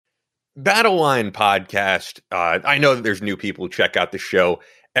Battle Line podcast. I know that there's new people who check out the show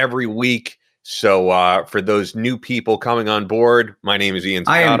every week. So for those new people coming on board, my name is Ian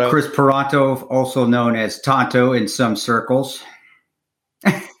Scotto. I am Chris Peranto, also known as Tonto in some circles.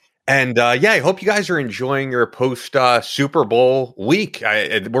 And I hope you guys are enjoying your post Super Bowl week.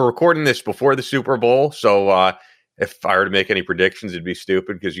 We're recording this before the Super Bowl, so if I were to make any predictions, it'd be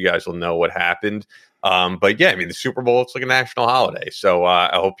stupid because you guys will know what happened. But the Super Bowl, it's like a national holiday. So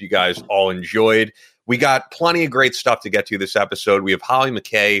I hope you guys all enjoyed. We got plenty of great stuff to get to this episode. We have Hollie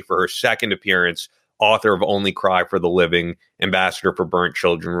McKay for her second appearance, author of Only Cry for the Living, ambassador for Burnt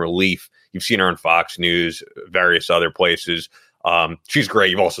Children Relief. You've seen her on Fox News, various other places. She's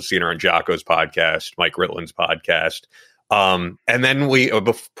great. You've also seen her on Jocko's podcast, Mike Ritland's podcast. And then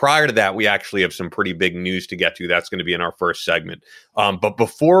prior to that, we actually have some pretty big news to get to. That's going to be in our first segment. But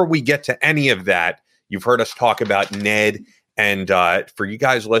before we get to any of that, you've heard us talk about Ned. And for you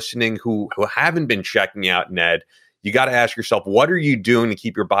guys listening who haven't been checking out Ned, you got to ask yourself, what are you doing to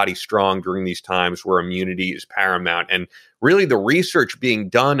keep your body strong during these times where immunity is paramount? And really the research being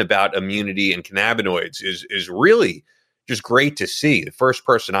done about immunity and cannabinoids is really just great to see. The first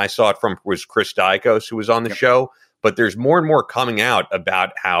person I saw it from was Chris Dykos, who was on the show. But there's more and more coming out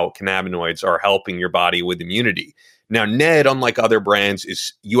about how cannabinoids are helping your body with immunity. Now, Ned, unlike other brands,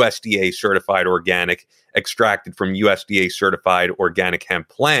 is USDA certified organic, extracted from USDA certified organic hemp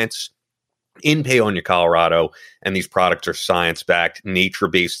plants in Paonia, Colorado. And these products are science-backed,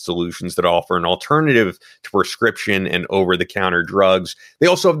 nature-based solutions that offer an alternative to prescription and over-the-counter drugs. They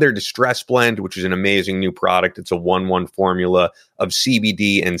also have their Distress Blend, which is an amazing new product. It's a 1-1 formula of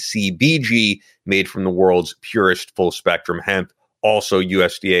CBD and CBG made from the world's purest full-spectrum hemp, also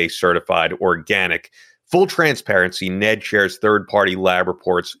USDA certified organic. Full transparency, Ned shares third-party lab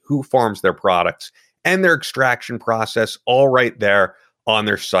reports, who farms their products, and their extraction process, all right there on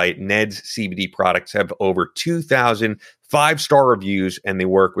their site. Ned's CBD products have over 2,000 5-star reviews, and they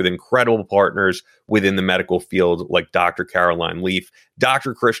work with incredible partners within the medical field like Dr. Caroline Leaf,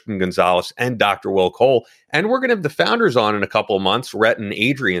 Dr. Christian Gonzalez, and Dr. Will Cole. And we're going to have the founders on in a couple of months, Rhett and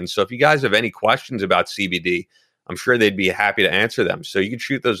Adrian. So if you guys have any questions about CBD, I'm sure they'd be happy to answer them. So you can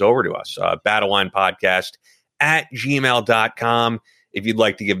shoot those over to us, battlelinepodcast@gmail.com. If you'd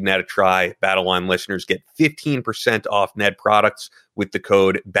like to give Ned a try, Battleline listeners get 15% off Ned products with the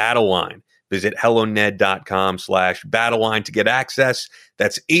code BattleLine. Visit helloned.com/Battleline to get access.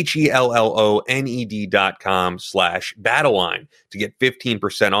 That's HELLONED.com/Battleline to get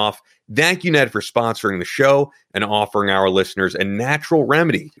 15% off. Thank you, Ned, for sponsoring the show and offering our listeners a natural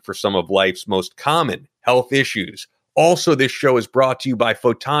remedy for some of life's most common health issues. Also, this show is brought to you by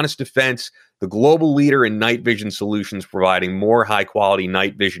Photonis Defense, the global leader in night vision solutions, providing more high-quality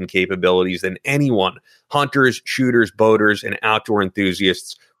night vision capabilities than anyone. Hunters, shooters, boaters, and outdoor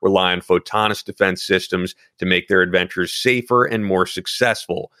enthusiasts rely on Photonis Defense systems to make their adventures safer and more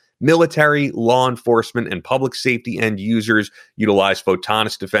successful. Military, law enforcement, and public safety end users utilize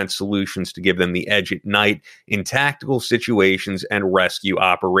Photonis Defense solutions to give them the edge at night in tactical situations and rescue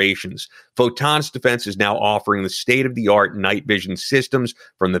operations. Photonis Defense is now offering the state-of-the-art night vision systems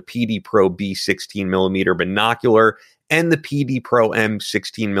from the PD Pro B 16mm binocular and the PD Pro M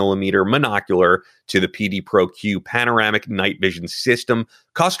 16mm monocular to the PD Pro Q panoramic night vision system.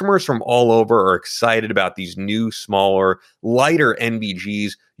 Customers from all over are excited about these new, smaller, lighter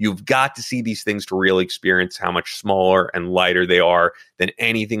NVGs. You've got to see these things to really experience how much smaller and lighter they are than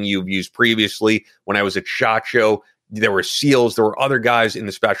anything you've used previously. When I was at SHOT Show, there were SEALs, there were other guys in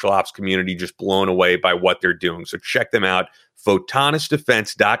the special ops community just blown away by what they're doing. So check them out.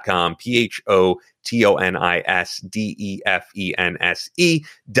 Photonisdefense.com,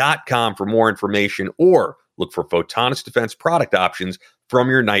 PHOTONISDEFENSE.com for more information, or look for Photonis Defense product options from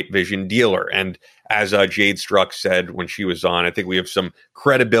your night vision dealer. And as Jade Struck said when she was on, I think we have some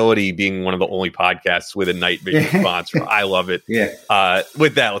credibility being one of the only podcasts with a night vision sponsor. I love it. Yeah.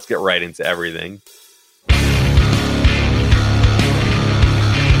 With that, let's get right into everything.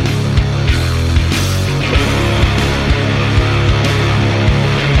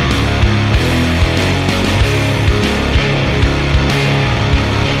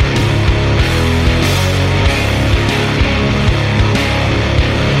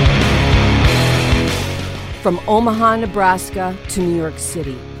 From Omaha, Nebraska to New York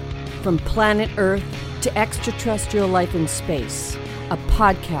City, from planet Earth to extraterrestrial life in space, a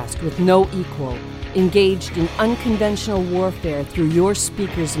podcast with no equal, engaged in unconventional warfare through your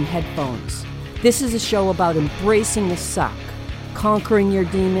speakers and headphones. This is a show about embracing the suck, conquering your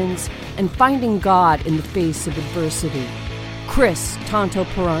demons, and finding God in the face of adversity. Chris Tonto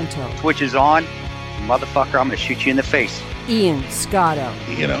Peranto. Twitch is on. motherfucker, I'm going to shoot you in the face. Ian Scotto.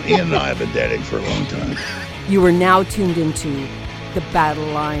 You know, Ian and I have been dating for a long time. You are now tuned into the Battle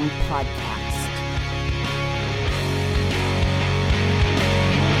Line Podcast.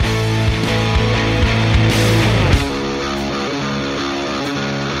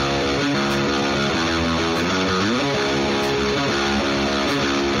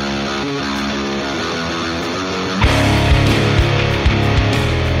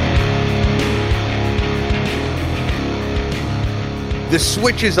 The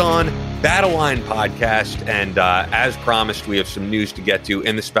switch is on, Battle Line Podcast, and as promised, we have some news to get to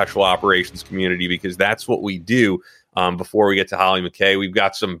in the special operations community because that's what we do before we get to Hollie McKay. We've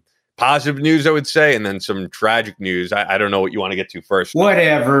got some positive news, I would say, and then some tragic news. I don't know what you want to get to first.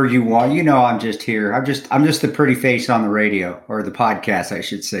 Whatever you want. You know, I'm just here. I'm just the pretty face on the radio, or the podcast, I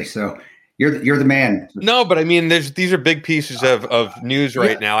should say. So you're the man. No, but I mean, these are big pieces of news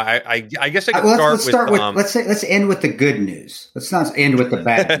right now. I guess I could start with let's end with the good news. Let's not end with the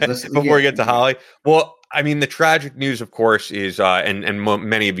bad news. Before we get to Hollie. Well, I mean, the tragic news, of course, is and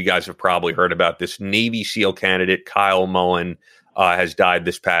many of you guys have probably heard about this. Navy SEAL candidate Kyle Mullen has died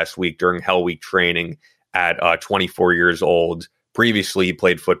this past week during Hell Week training at 24 years old. Previously, he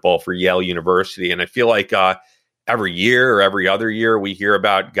played football for Yale University, and I feel like every year or every other year, we hear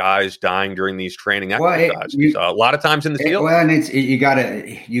about guys dying during these training exercises. A lot of times in the field. Well, and you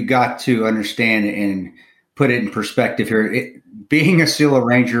got to understand and put it in perspective here. Being a SEAL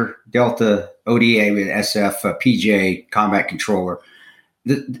Ranger, Delta, ODA with SF, PJ, combat controller,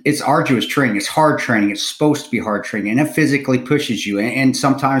 it's arduous training. It's hard training. It's supposed to be hard training, and it physically pushes you. And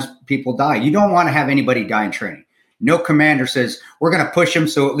sometimes people die. You don't want to have anybody die in training. No commander says we're going to push them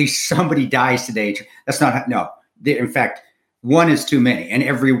so at least somebody dies today. That's not no. In fact, one is too many. And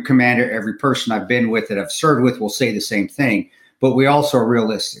every commander, every person I've been with that I've served with will say the same thing. But we also are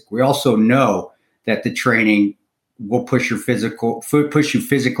realistic. We also know that the training will push you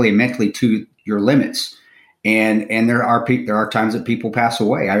physically and mentally to your limits. And there are times that people pass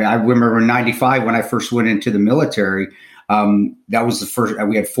away. I remember in '95 when I first went into the military. That was the first.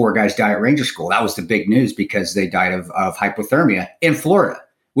 We had 4 guys die at Ranger School. That was the big news because they died of hypothermia in Florida,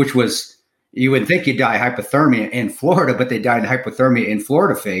 which was. You would think you'd die of hypothermia in Florida, but they died in hypothermia in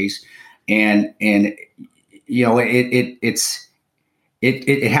Florida phase. And you know, it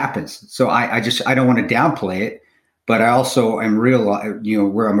happens. So I don't want to downplay it, but I also am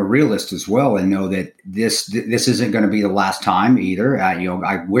where I'm a realist as well and know that this isn't going to be the last time either.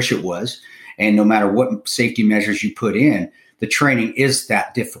 I wish it was. And no matter what safety measures you put in, the training is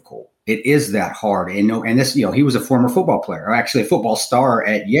that difficult. It is that hard. And this, he was a former football player, or actually a football star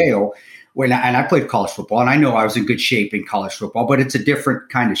at Yale. I played college football, and I know I was in good shape in college football, but it's a different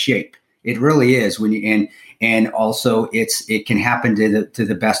kind of shape. It really is. And also it can happen to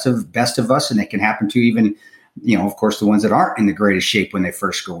the best of us, and it can happen to even, of course, the ones that aren't in the greatest shape when they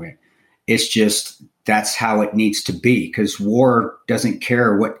first go in. It's just that's how it needs to be, because war doesn't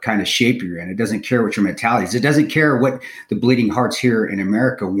care what kind of shape you're in. It doesn't care what your mentality is. It doesn't care what the bleeding hearts here in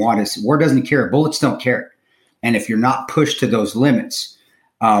America want. War doesn't care. Bullets don't care. And if you're not pushed to those limits,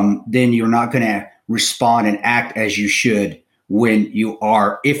 then you're not going to respond and act as you should when you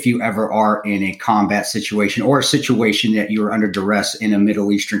are, if you ever are in a combat situation or a situation that you're under duress in a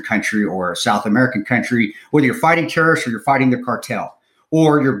Middle Eastern country or a South American country, whether you're fighting terrorists or you're fighting the cartel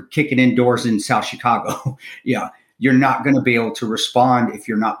or you're kicking indoors in South Chicago. You're not going to be able to respond if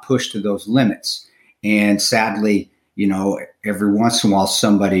you're not pushed to those limits. And sadly, every once in a while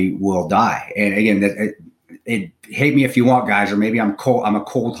somebody will die. And again, hate me if you want, guys, or maybe I'm a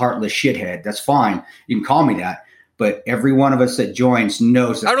cold, heartless shithead. That's fine. You can call me that. But every one of us that joins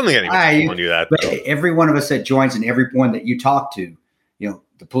knows that. I don't think anyone's going to do that. But every one of us that joins and everyone that you talk to,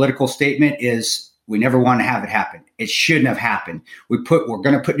 the political statement is we never want to have it happen. It shouldn't have happened. We're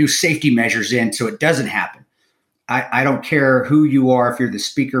going to put new safety measures in so it doesn't happen. I don't care who you are, if you're the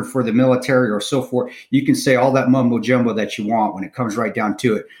speaker for the military or so forth. You can say all that mumbo jumbo that you want. When it comes right down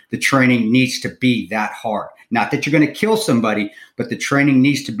to it, the training needs to be that hard. Not that you're going to kill somebody, but the training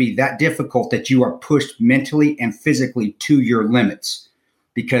needs to be that difficult that you are pushed mentally and physically to your limits.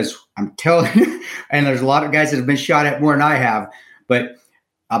 Because I'm telling you, and there's a lot of guys that have been shot at more than I have, but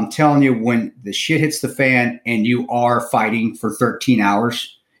I'm telling you, when the shit hits the fan and you are fighting for 13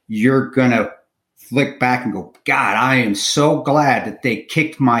 hours, you're going to flick back and go, God, I am so glad that they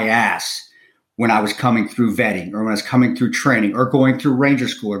kicked my ass when I was coming through vetting or when I was coming through training or going through Ranger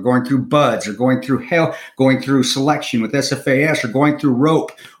School or going through BUDS or going through selection with SFAS or going through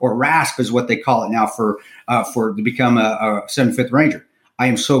ROPE or RASP is what they call it now for to become a 75th Ranger. I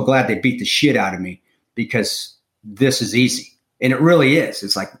am so glad they beat the shit out of me because this is easy. And it really is.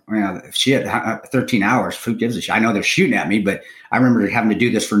 It's like, shit, 13 hours, who gives a shit? I know they're shooting at me, but I remember having to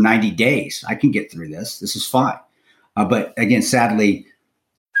do this for 90 days. I can get through this. This is fine. But again, sadly.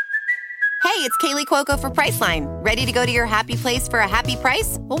 Hey, it's Kaylee Cuoco for Priceline. Ready to go to your happy place for a happy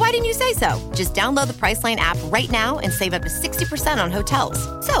price? Well, why didn't you say so? Just download the Priceline app right now and save up to 60% on hotels.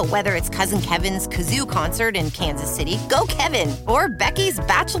 So whether it's Cousin Kevin's Kazoo Concert in Kansas City, go Kevin, or Becky's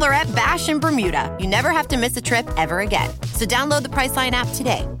Bachelorette Bash in Bermuda, you never have to miss a trip ever again. So download the Priceline app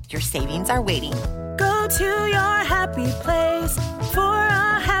today. Your savings are waiting. Go to your happy place for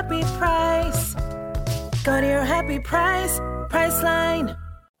a happy price. Go to your happy price, Priceline.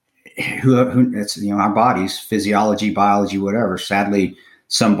 Who it's, our bodies, physiology, biology, whatever. Sadly,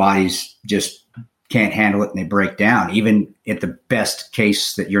 some bodies just can't handle it and they break down. Even at the best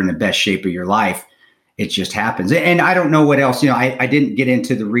case that you're in the best shape of your life, it just happens. And I don't know what else, I didn't get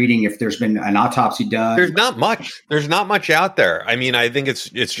into the reading if there's been an autopsy done. There's not much out there. I mean, I think it's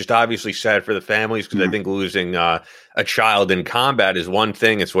just obviously sad for the families because I think losing a child in combat is one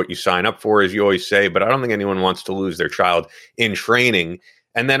thing. It's what you sign up for, as you always say, but I don't think anyone wants to lose their child in training.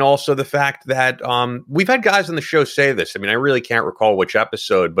 And then also the fact that we've had guys on the show say this. I mean, I really can't recall which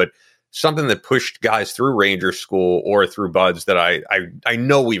episode, but something that pushed guys through Ranger School or through BUD/S that I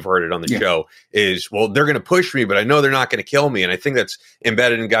know we've heard it on the show is, well, they're going to push me, but I know they're not going to kill me. And I think that's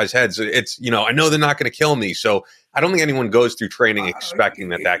embedded in guys' heads. It's, I know they're not going to kill me. So I don't think anyone goes through training expecting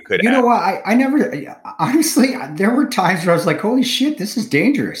that could happen. You know what? I never, honestly, there were times where I was like, holy shit, this is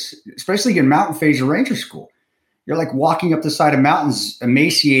dangerous, especially in mountain phase of Ranger School. You're like walking up the side of mountains,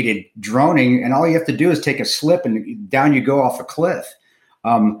 emaciated, droning, and all you have to do is take a slip and down you go off a cliff.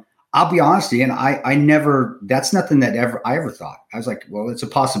 I'll be honest, Ian, I never, that's nothing that I ever thought. I was like, well, it's a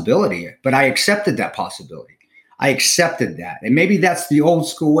possibility, but I accepted that possibility. I accepted that. And maybe that's the old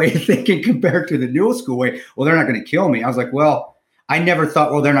school way of thinking compared to the new school way. Well, they're not going to kill me. I was like, well, I never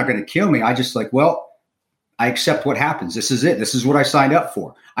thought, well, they're not going to kill me. I just like, well, I accept what happens. This is it. This is what I signed up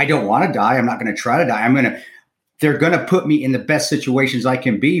for. I don't want to die. I'm not going to try to die. They're going to put me in the best situations I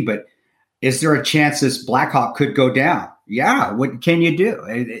can be, but is there a chance this Black Hawk could go down? Yeah. What can you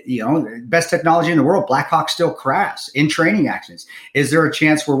do? Best technology in the world. Black Hawk still crash in training accidents. Is there a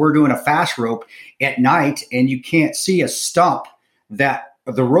chance where we're doing a fast rope at night and you can't see a stump that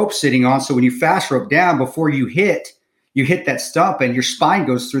the rope's sitting on? So when you fast rope down, before you hit that stump and your spine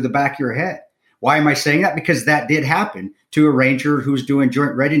goes through the back of your head. Why am I saying that? Because that did happen to a Ranger who's doing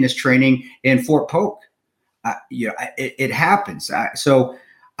joint readiness training in Fort Polk. It happens. So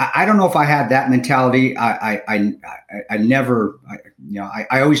I don't know if I had that mentality. I never,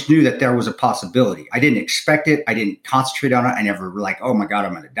 I always knew that there was a possibility. I didn't expect it. I didn't concentrate on it. I never like, oh my God,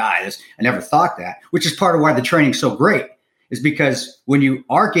 I'm going to die. I never thought that, which is part of why the training's so great, is because when you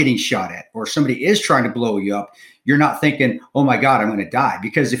are getting shot at or somebody is trying to blow you up, you're not thinking, oh my God, I'm going to die.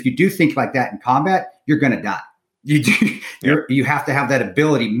 Because if you do think like that in combat, you're going to die. You have to have that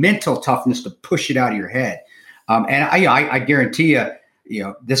ability, mental toughness to push it out of your head. And I guarantee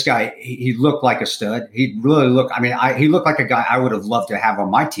you, this guy, he looked like a stud. He really looked, he looked like a guy I would have loved to have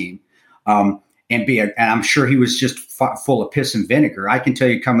on my team. And I'm sure he was just full of piss and vinegar. I can tell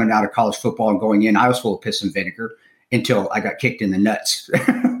you, coming out of college football and going in, I was full of piss and vinegar until I got kicked in the nuts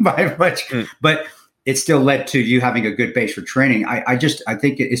by much. But it still led to you having a good base for training. I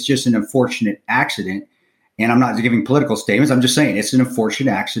think it's just an unfortunate accident. And I'm not giving political statements. I'm just saying it's an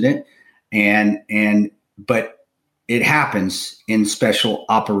unfortunate accident. But it happens in special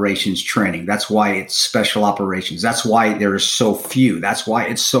operations training. That's why it's special operations. That's why there are so few. That's why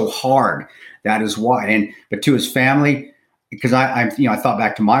it's so hard. That is why. But to his family, because I thought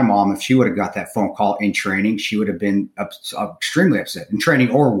back to my mom. If she would have got that phone call in training, she would have been extremely upset in training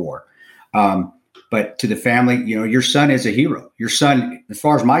or war. But to the family, your son is a hero. Your son, as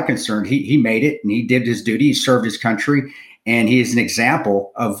far as my concerned, he made it and he did his duty. He served his country. And he is an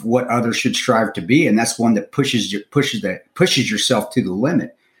example of what others should strive to be. And that's one that pushes yourself to the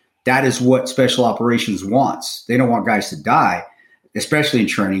limit. That is what special operations wants. They don't want guys to die, especially in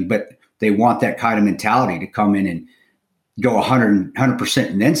training, but they want that kind of mentality to come in and go 100%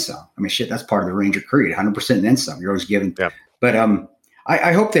 and then some. That's part of the Ranger creed, 100% and then some. You're always given. Yeah. But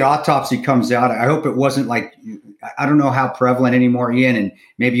I hope the autopsy comes out. I hope it wasn't like, I don't know how prevalent anymore, Ian, and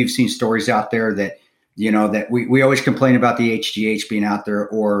maybe you've seen stories out there that, that we always complain about the HGH being out there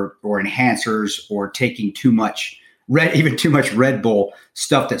or enhancers or taking too much Red Bull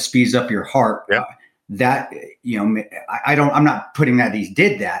stuff that speeds up your heart. Yeah. I'm not putting that he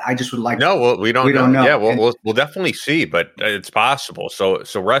did that. I just would like. No, well, we don't know. Yeah, we'll definitely see, but it's possible. So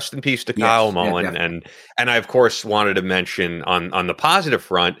rest in peace to Kyle Mullen. Yeah, and I of course wanted to mention on the positive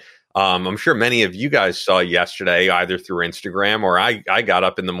front, I'm sure many of you guys saw yesterday, either through Instagram or I got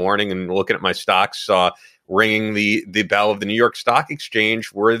up in the morning and looking at my stocks, saw ringing the bell of the New York Stock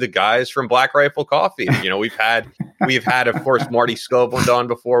Exchange were the guys from Black Rifle Coffee. We've had, of course, Marty Scoveland on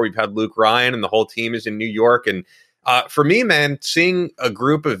before. We've had Luke Ryan, and the whole team is in New York. And for me, man, seeing a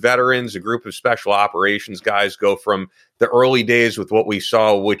group of veterans, a group of special operations guys go from the early days with what we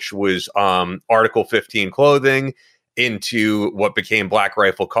saw, which was Article 15 clothing, into what became Black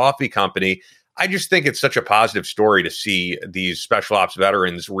Rifle Coffee Company. I just think it's such a positive story to see these special ops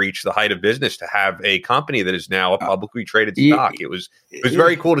veterans reach the height of business to have a company that is now a publicly traded stock. It was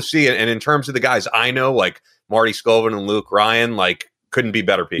very cool to see. And in terms of the guys I know, like Marty Scoveland and Luke Ryan, like couldn't be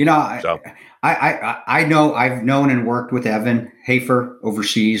better people. I know I've known and worked with Evan Hafer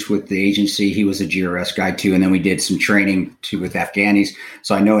overseas with the agency. He was a GRS guy too. And then we did some training too with Afghanis.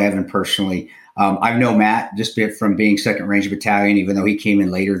 So I know Evan personally. I know Matt just from being 2nd Ranger Battalion, even though he came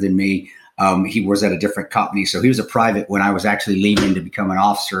in later than me. He was at a different company. So he was a private when I was actually leaving to become an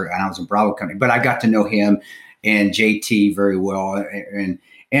officer, and I was in Bravo Company. But I got to know him and JT very well.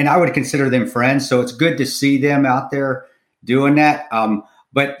 And I would consider them friends. So it's good to see them out there doing that.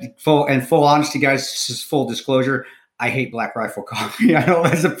 But full honesty, guys, this is full disclosure. I hate Black Rifle Coffee. I know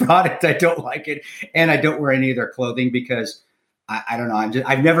as a product, I don't like it. And I don't wear any of their clothing because I don't know.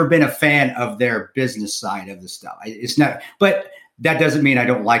 I've never been a fan of their business side of the stuff. It's not, but that doesn't mean I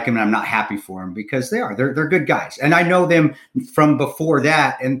don't like them and I'm not happy for them because they're good guys. And I know them from before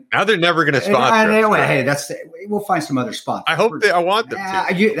that. And now they're never going to sponsor. Hey, we'll find some other sponsors. I want them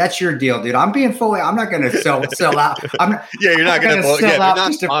to. That's your deal, dude. I'm being I'm not going to sell out. You're not going to sell out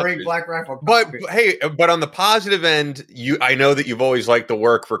just to bring Black Rifle Coffee. But on the positive end, I know that you've always liked the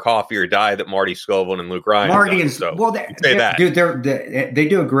work for Coffee or Die that Marty Scoveland and Luke Ryan they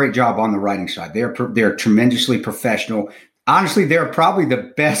do a great job on the writing side. They're tremendously professional. Honestly, they're probably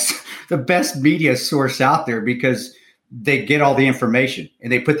the best media source out there because they get all the information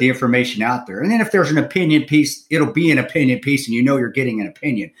and they put the information out there. And then if there's an opinion piece, it'll be an opinion piece and you're getting an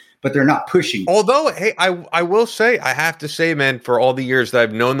opinion, but they're not pushing. Although, hey, I will say, I have to say, man, for all the years that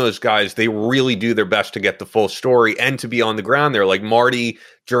I've known those guys, they really do their best to get the full story and to be on the ground there. Like Marty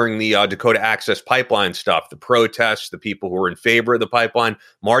during the Dakota Access Pipeline stuff, the protests, the people who were in favor of the pipeline,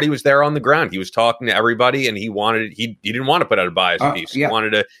 Marty was there on the ground. He was talking to everybody and he didn't want to put out a bias piece. Yeah. He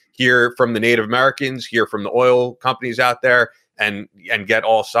wanted to hear from the Native Americans, hear from the oil companies out there and get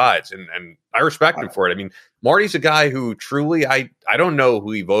all sides. And I respect him for it. I mean, Marty's a guy who truly, I don't know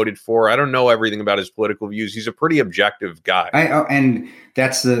who he voted for. I don't know everything about his political views. He's a pretty objective guy. And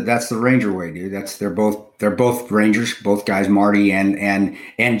that's the Ranger way, dude. They're both Rangers, both guys, Marty and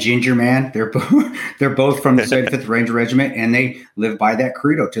Ginger Man. They're both from the 75th Ranger Regiment, and they live by that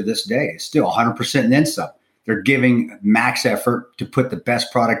credo to this day. It's still 100% and then some. They're giving max effort to put the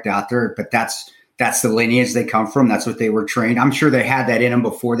best product out there, but that's the lineage they come from. That's what they were trained. I'm sure they had that in them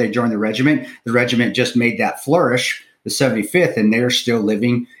before they joined the regiment. The regiment just made that flourish, the 75th, and they're still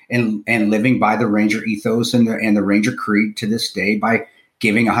living and living by the Ranger ethos and the Ranger creed to this day by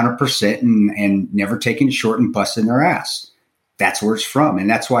giving 100% and never taking it short and busting their ass. That's where it's from, and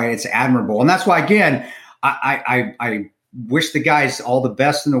that's why it's admirable. And that's why, again, I wish the guys all the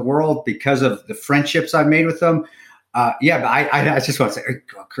best in the world because of the friendships I've made with them. But I just want to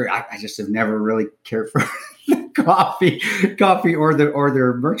say, I just have never really cared for coffee or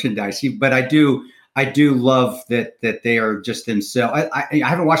their merchandise. But I do love that they are just themselves. I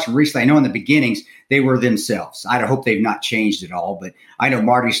haven't watched them recently. I know in the beginnings they were themselves. I hope they've not changed at all. But I know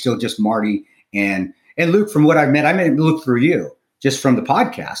Marty's still just Marty and Luke. From what I met Luke through you. Just from the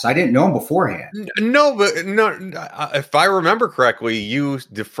podcast. I didn't know him beforehand. No, if I remember correctly, your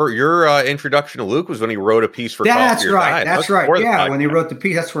introduction to Luke was when he wrote a piece for That's Coffee right. Or That's right. Yeah, when he wrote the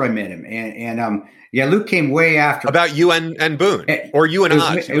piece, that's where I met him. And Luke came way after. About you and Boone, or you and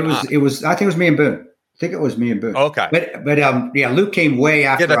I. It was. I think it was me and Boone. Okay. But Luke came way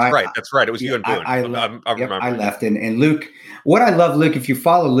after. Yeah, that's right. It was you and Boone. I remember. I left, and Luke. What I love, Luke, if you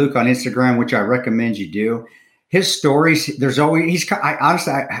follow Luke on Instagram, which I recommend you do. His stories, there's always,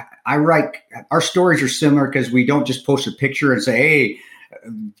 I write, our stories are similar because we don't just post a picture and say, hey,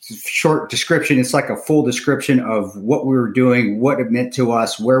 short description. It's like a full description of what we were doing, what it meant to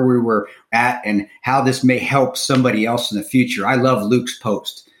us, where we were at, and how this may help somebody else in the future. I love Luke's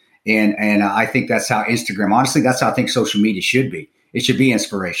post. And I think that's how Instagram, honestly, that's how I think social media should be. It should be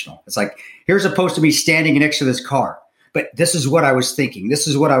inspirational. It's like, here's a post of me standing next to this car. But this is what I was thinking. This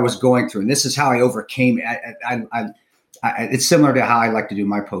is what I was going through. And this is how I overcame it. It's similar to how I like to do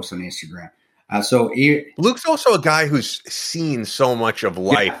my posts on Instagram. Luke's also a guy who's seen so much of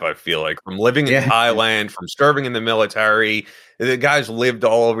life. Yeah. I feel like from living in Thailand, from serving in the military. The guy's lived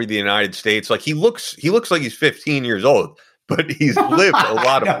all over the United States. Like he looks like he's 15 years old, but he's lived a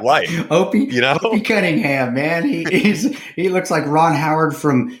lot of life. Opie Cunningham, man, he looks like Ron Howard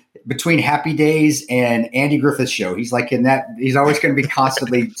from Between Happy Days and Andy Griffith's Show. He's like in that. He's always going to be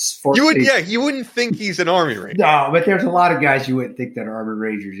constantly. You wouldn't think he's an Army Ranger. No, but there's a lot of guys you wouldn't think that are Army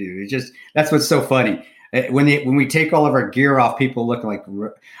Rangers either. It's just that's what's so funny. When we take all of our gear off, people look like.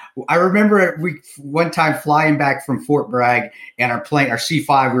 I remember one time flying back from Fort Bragg, and our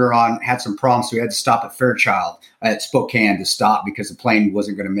C-5 we were on had some problems, so we had to stop at Fairchild at Spokane to stop because the plane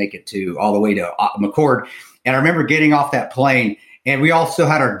wasn't going to make it all the way to McCord. And I remember getting off that plane, and we all still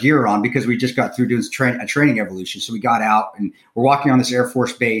had our gear on because we just got through doing a training evolution. So we got out, and we're walking on this Air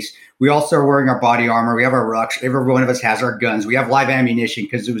Force base. We all started wearing our body armor. We have our rucks. Every one of us has our guns. We have live ammunition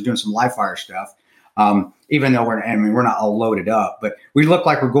because it was doing some live fire stuff. Even though we're not all loaded up, but we look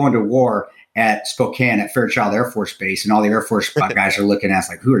like we're going to war at Spokane at Fairchild Air Force Base, and all the Air Force guys are looking at us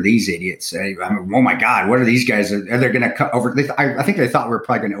like, "Who are these idiots?" I mean, oh my God, what are these guys? Are they going to cut over? I think they thought we were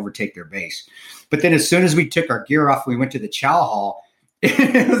probably going to overtake their base. But then as soon as we took our gear off, we went to the chow hall.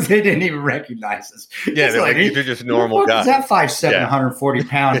 They didn't even recognize us. Yeah, they're like, these are just normal guys. That 5'7",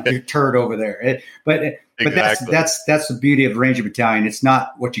 140-pound turd over there. But that's the beauty of the Ranger Battalion. It's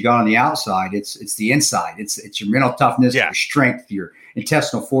not what you got on the outside. It's the inside. It's your mental toughness, your strength, your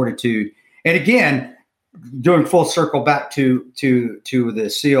intestinal fortitude. And again, doing full circle back to the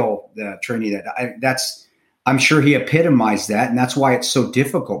SEAL training I'm sure he epitomized that, and that's why it's so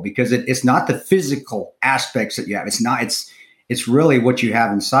difficult because it's not the physical aspects that you have. It's really what you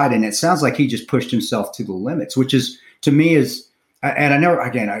have inside. And it sounds like he just pushed himself to the limits, which is, to me, and I know,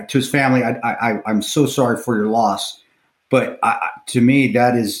 again, to his family, I'm so sorry for your loss. But to me,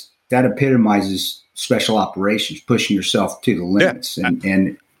 that epitomizes special operations, pushing yourself to the limits.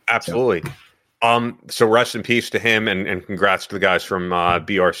 And absolutely. So rest in peace to him, and congrats to the guys from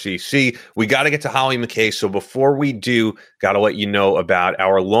BRCC. We got to get to Hollie McKay. So before we do, got to let you know about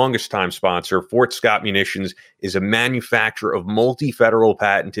our longest time sponsor. Fort Scott Munitions is a manufacturer of multi-federal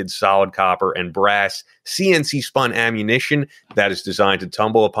patented solid copper and brass CNC spun ammunition that is designed to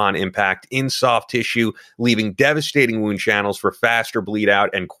tumble upon impact in soft tissue, leaving devastating wound channels for faster bleed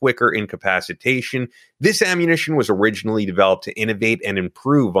out and quicker incapacitation. This ammunition was originally developed to innovate and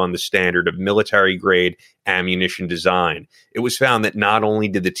improve on the standard of military-grade ammunition design. It was found that not only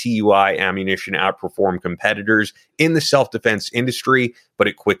did the TUI ammunition outperform competitors in the self-defense industry, but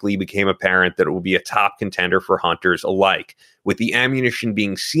it quickly became apparent that it would be a top contender for hunters alike. With the ammunition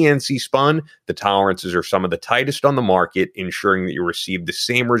being CNC spun, the tolerances are some of the tightest on the market, ensuring that you receive the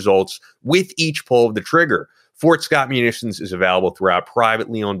same results with each pull of the trigger. Fort Scott Munitions is available throughout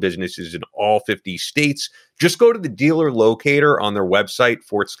privately owned businesses in all 50 states. Just go to the dealer locator on their website,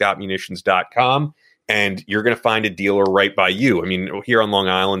 fortscottmunitions.com, and you're going to find a dealer right by you. I mean, here on Long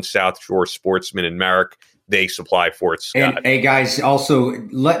Island, South Shore Sportsman and Merrick, they supply Fort Scott. And hey, guys, also,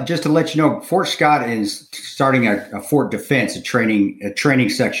 just to let you know, Fort Scott is starting a Fort Defense, a training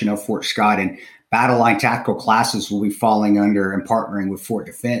section of Fort Scott, and battle line tactical classes will be falling under and partnering with Fort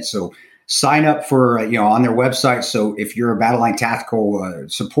Defense. So sign up for, on their website. So if you're a battle line tactical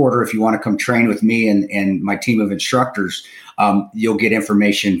supporter, if you want to come train with me and my team of instructors, you'll get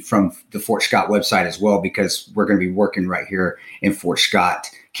information from the Fort Scott website as well, because we're going to be working right here in Fort Scott,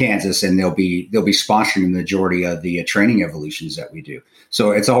 Kansas, and they'll be sponsoring the majority of the training evolutions that we do.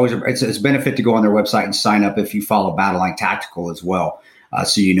 So it's always it's a benefit to go on their website and sign up if you follow Battle Line Tactical as well,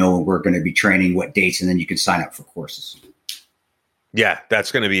 so you know we're going to be training, what dates, and then you can sign up for courses. Yeah,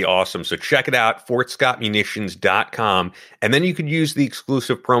 that's going to be awesome. So check it out, fortscottmunitions.com. And then you could use the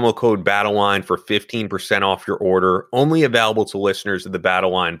exclusive promo code BattleLine for 15% off your order, only available to listeners of the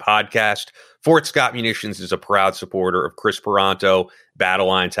Battle Line podcast. Fort Scott Munitions is a proud supporter of Chris Peranto, Battle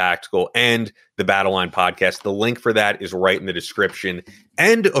Line Tactical, and the Battle Line podcast. The link for that is right in the description.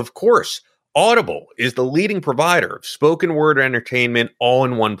 And of course, Audible is the leading provider of spoken word entertainment all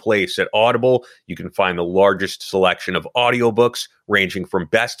in one place. At Audible, you can find the largest selection of audiobooks ranging from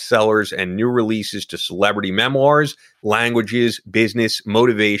bestsellers and new releases to celebrity memoirs, languages, business,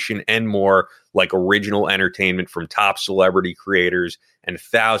 motivation, and more, like original entertainment from top celebrity creators and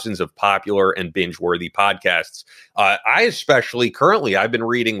thousands of popular and binge-worthy podcasts. I've been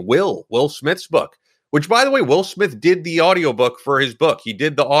reading Will Smith's book, which, by the way, Will Smith did the audiobook for his book. He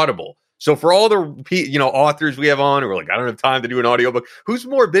did the Audible. So for all the authors we have on who are like, I don't have time to do an audiobook, who's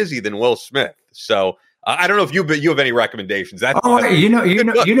more busy than Will Smith? So I don't know if you have any recommendations. That's you know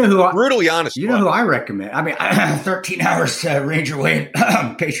who I, brutally honest. You know who I recommend? I mean, 13 Hours, Ranger Wayne,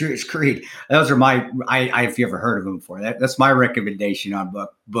 Patriots Creed. Those are my. If you ever heard of them before, that's my recommendation on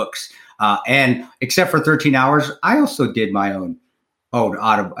books. And except for 13 Hours, I also did my own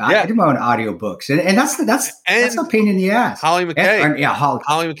audible. I did my own audiobooks, and that's a pain in the ass. Hollie McKay,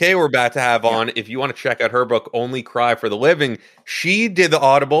 Hollie McKay, we're about to have on. If you want to check out her book, Only Cry for the Living, she did the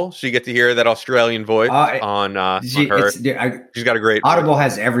Audible, so you get to hear that Australian voice on her. She's got a great Audible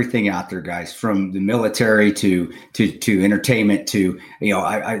has everything out there, guys, from the military to entertainment to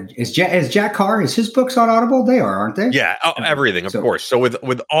is Jack Carr, is his books on Audible? They are, aren't they? Yeah, everything, of course. So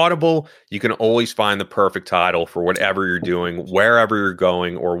with Audible, you can always find the perfect title for whatever you're doing, wherever you're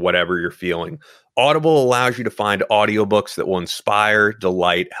going, or whatever you're feeling. Audible allows you to find audiobooks that will inspire,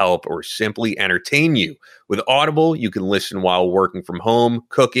 delight, help, or simply entertain you. With Audible, you can listen while working from home,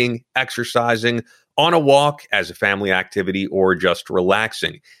 cooking, exercising, on a walk, as a family activity, or just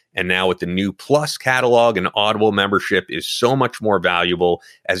relaxing. And now with the new Plus catalog, an Audible membership is so much more valuable,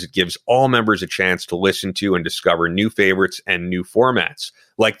 as it gives all members a chance to listen to and discover new favorites and new formats,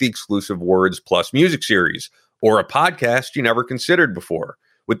 like the exclusive Words Plus music series, or a podcast you never considered before.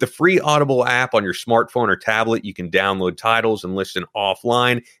 With the free Audible app on your smartphone or tablet, you can download titles and listen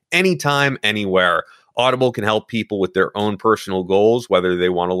offline, anytime, anywhere. Audible can help people with their own personal goals, whether they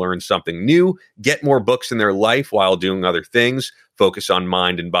want to learn something new, get more books in their life while doing other things, focus on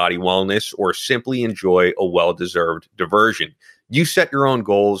mind and body wellness, or simply enjoy a well-deserved diversion. You set your own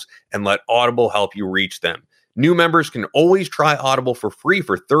goals and let Audible help you reach them. New members can always try Audible for free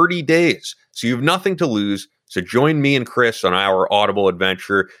for 30 days, so you have nothing to lose. So join me and Chris on our Audible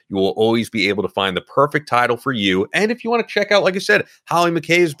adventure. You will always be able to find the perfect title for you. And if you want to check out, like I said, Hollie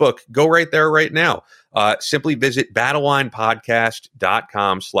McKay's book, go right there right now. Simply visit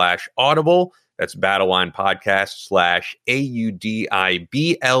battlelinepodcast.com/audible. That's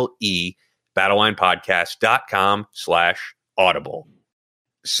battlelinepodcast/AUDIBLE, battlelinepodcast.com/audible.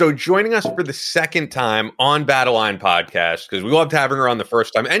 So joining us for the second time on Battle Line Podcast, because we loved having her on the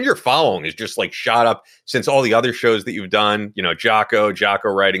first time, and your following is just like shot up since all the other shows that you've done. You know, Jocko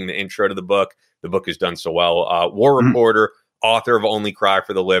writing the intro to the book. The book has done so well. War reporter, author of Only Cry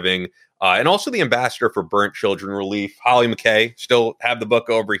for the Living, and also the ambassador for Burnt Children Relief. Hollie McKay, still have the book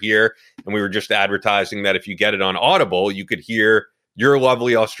over here. And we were just advertising that if you get it on Audible, you could hear your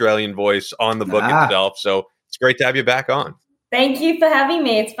lovely Australian voice on the book itself. So it's great to have you back on. Thank you for having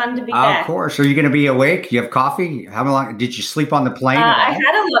me. It's fun to be back. Of course. Are you going to be awake? You have coffee? How long did you sleep on the plane? I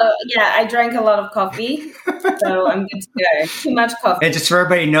drank a lot of coffee, so I'm good to go. Too much coffee. And just so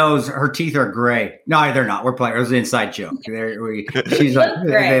everybody knows, her teeth are gray. No, they're not. We're playing. It was an inside joke. She's like,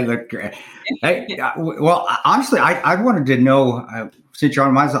 they look gray. Hey, well, honestly, I wanted to know, since you're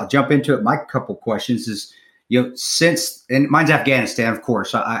on mine, I'll jump into it. My couple questions is, and mine's Afghanistan, of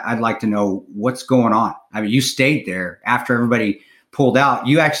course. I'd like to know what's going on. I mean, you stayed there after everybody pulled out.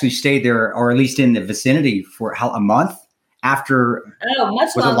 You actually stayed there, or at least in the vicinity, for a month after. Oh, much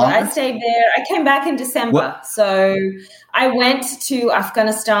longer. I stayed there. I came back in December. So I went to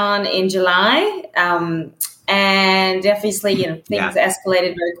Afghanistan in July. And obviously, things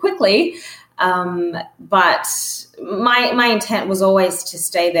escalated very quickly. But my intent was always to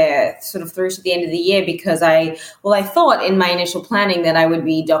stay there sort of through to the end of the year, because I thought in my initial planning that I would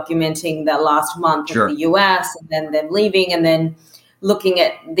be documenting the last month of the US, and then them leaving, and then looking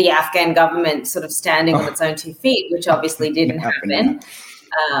at the Afghan government sort of standing on its own 2 feet, which obviously didn't happen.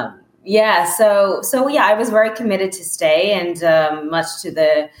 So I was very committed to stay, and much to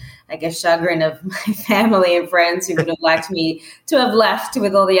the, I guess, chagrin of my family and friends who would have liked me to have left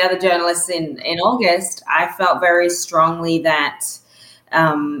with all the other journalists in August, I felt very strongly that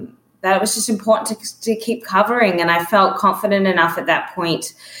it was just important to keep covering. And I felt confident enough at that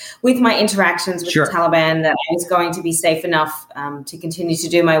point with my interactions with the Taliban that I was going to be safe enough to continue to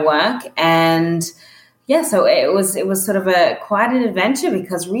do my work. And so it was sort of quite an adventure,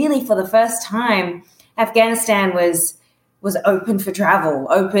 because really for the first time, Afghanistan was open for travel,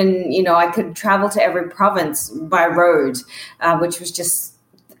 I could travel to every province by road, which was just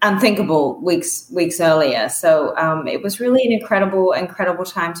unthinkable weeks earlier. So it was really an incredible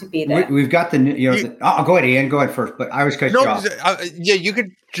time to be there. We've got I'll go ahead, Ian. Go ahead first, but I was cut you off. You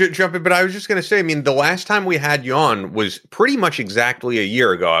could jump in, but I was just going to say, I mean, the last time we had you on was pretty much exactly a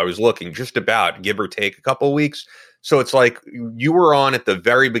year ago. I was looking, just about, give or take a couple of weeks. So it's like you were on at the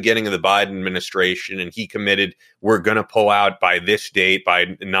very beginning of the Biden administration, and he committed, we're going to pull out by this date, by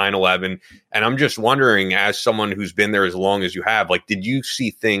 9/11. And I'm just wondering, as someone who's been there as long as you have, like, did you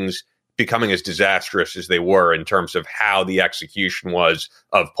see things becoming as disastrous as they were in terms of how the execution was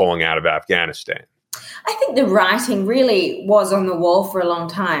of pulling out of Afghanistan? I think the writing really was on the wall for a long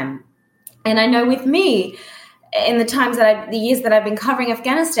time. And I know with me, in the years that I've been covering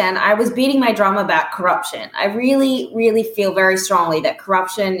Afghanistan, I was beating my drum about corruption. I really, really feel very strongly that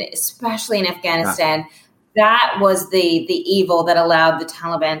corruption, especially in Afghanistan, that was the evil that allowed the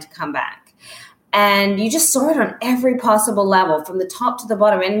Taliban to come back. And you just saw it on every possible level, from the top to the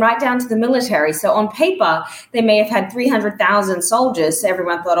bottom and right down to the military. So on paper, they may have had 300,000 soldiers. So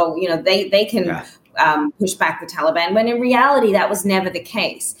everyone thought, they can push back the Taliban. When in reality, that was never the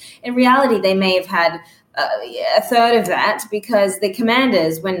case. In reality, they may have had a third of that, because the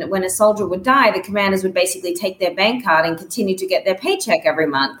commanders, when a soldier would die, the commanders would basically take their bank card and continue to get their paycheck every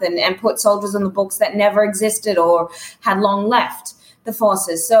month and put soldiers on the books that never existed or had long left the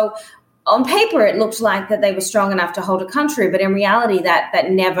forces. So on paper, it looked like that they were strong enough to hold a country, but in reality, that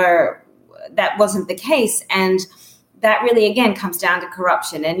wasn't the case. And that really, again, comes down to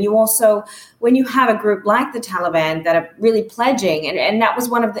corruption. And you also, when you have a group like the Taliban that are really pledging, and that was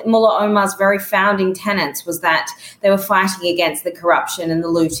one of Mullah Omar's very founding tenets, was that they were fighting against the corruption and the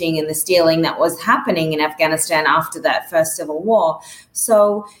looting and the stealing that was happening in Afghanistan after that first civil war.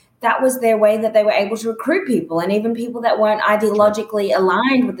 So that was their way that they were able to recruit people. And even people that weren't ideologically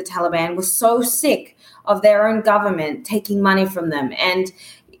aligned with the Taliban were so sick of their own government taking money from them. And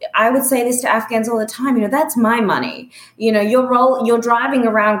I would say this to Afghans all the time, that's my money. You're driving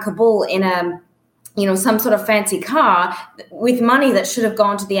around Kabul in some sort of fancy car with money that should have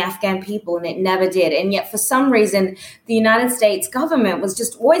gone to the Afghan people, and it never did. And yet for some reason, the United States government was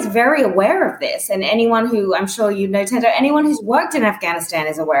just always very aware of this. And anyone who, I'm sure you know, Tendo, anyone who's worked in Afghanistan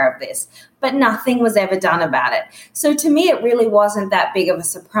is aware of this, but nothing was ever done about it. So to me, it really wasn't that big of a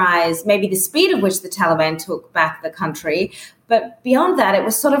surprise, maybe the speed at which the Taliban took back the country. But beyond that, it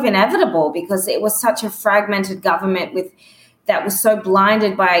was sort of inevitable, because it was such a fragmented government that was so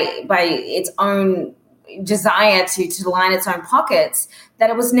blinded by its own desire to line its own pockets, that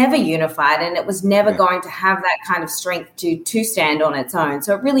it was never unified, and it was never going to have that kind of strength to stand on its own.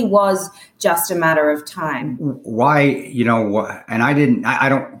 So it really was just a matter of time. Why, and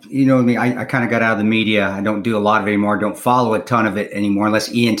I kind of got out of the media. I don't do a lot of it anymore. Don't follow a ton of it anymore,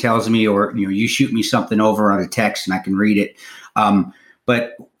 unless Ian tells me, or, you shoot me something over on a text and I can read it.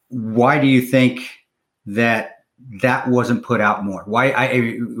 But why do you think that wasn't put out more?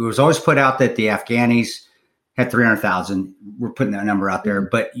 It was always put out that the Afghanis had 300,000. We're putting that number out there,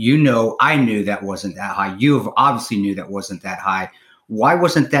 but I knew that wasn't that high. You obviously knew that wasn't that high. Why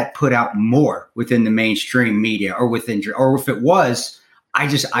wasn't that put out more within the mainstream media, or if it was, I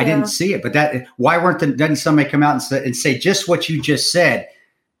didn't see it. But doesn't somebody come out and say just what you just said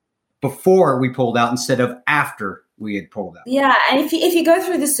before we pulled out instead of after we had pulled out? Yeah, and if you go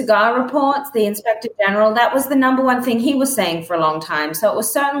through the cigar reports, the Inspector General, that was the number one thing he was saying for a long time. So it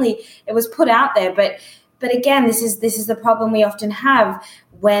was put out there, but again, this is the problem we often have.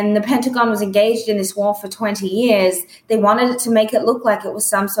 When the Pentagon was engaged in this war for 20 years, they wanted it to make it look like it was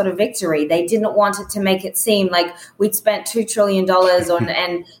some sort of victory. They didn't want it to make it seem like we'd spent $2 trillion on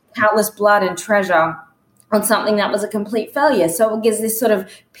and countless blood and treasure on something that was a complete failure. So it gives this sort of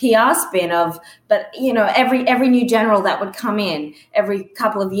PR spin of, but every new general that would come in every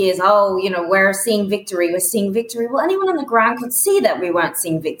couple of years, we're seeing victory. Well, anyone on the ground could see that we weren't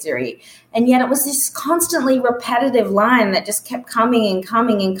seeing victory. And yet it was this constantly repetitive line that just kept coming and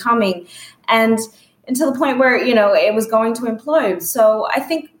coming and coming, and until the point where, it was going to implode. So I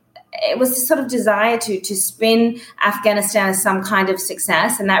think it was this sort of desire to spin Afghanistan as some kind of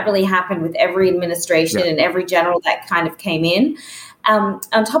success. And that really happened with every administration and every general that kind of came in. On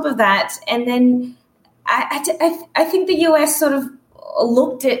top of that, and then I think the US sort of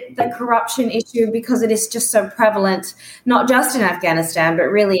looked at the corruption issue, because it is just so prevalent, not just in Afghanistan, but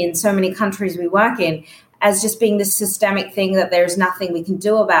really in so many countries we work in, as just being this systemic thing that there's nothing we can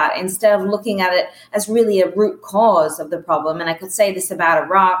do about, instead of looking at it as really a root cause of the problem. And I could say this about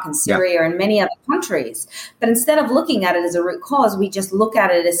Iraq and Syria and many other countries. But instead of looking at it as a root cause, we just look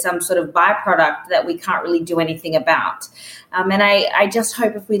at it as some sort of byproduct that we can't really do anything about. And I just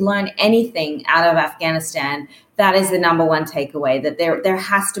hope if we learn anything out of Afghanistan, that is the number one takeaway, that there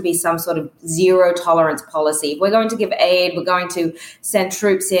has to be some sort of zero tolerance policy. If we're going to give aid, we're going to send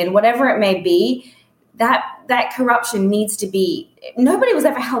troops in, whatever it may be, that corruption needs to be. Nobody was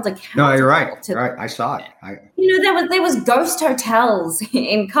ever held accountable. No, you're right. Right, I saw it. There was ghost hotels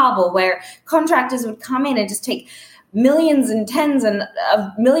in Kabul where contractors would come in and just take millions and tens of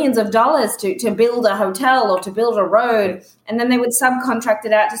millions of dollars to build a hotel or to build a road, and then they would subcontract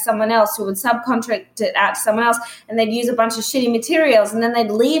it out to someone else who would subcontract it out to someone else, and they'd use a bunch of shitty materials, and then they'd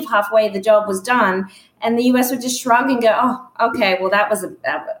leave halfway the job was done. and the US would just shrug and go, oh, okay, well, that was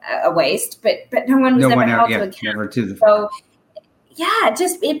a waste. But no one was ever held to account. So, yeah, it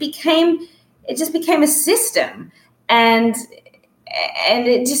just became a system. And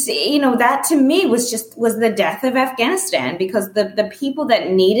it just, that to me was the death of Afghanistan, because the people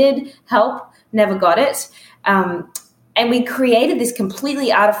that needed help never got it. And we created this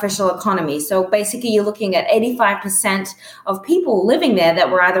completely artificial economy. So basically, you're looking at 85% of people living there that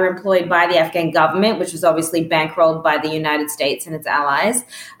were either employed by the Afghan government, which was obviously bankrolled by the United States and its allies.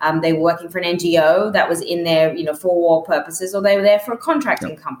 They were working for an NGO that was in there, for war purposes, or they were there for a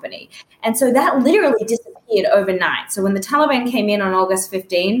contracting company. And so that literally disappeared overnight. So when the Taliban came in on August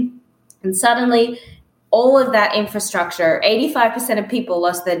 15, and suddenly all of that infrastructure, 85% of people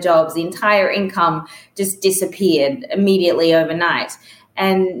lost their jobs. The entire income just disappeared immediately overnight.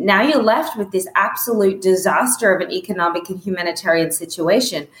 And now you're left with this absolute disaster of an economic and humanitarian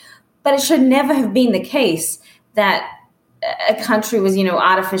situation. But it should never have been the case that a country was,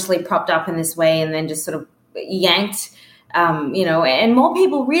 artificially propped up in this way and then just sort of yanked, and more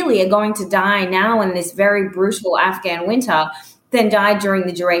people really are going to die now in this very brutal Afghan winter than died during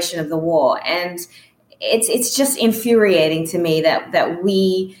the duration of the war. And it's just infuriating to me that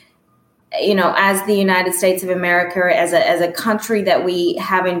we, as the United States of America, as a country that we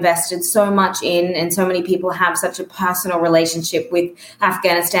have invested so much in, and so many people have such a personal relationship with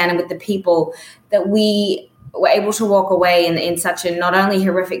Afghanistan and with the people, that we were able to walk away in such a not only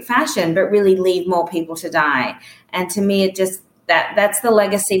horrific fashion, but really leave more people to die. And to me, it just, that's the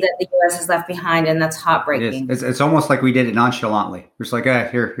legacy that the U.S. has left behind, and that's heartbreaking. It's almost like we did it nonchalantly. It's like,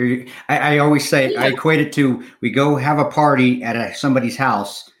 here. I always say, I equate it to, we go have a party at somebody's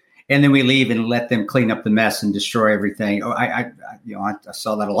house, and then we leave and let them clean up the mess and destroy everything. I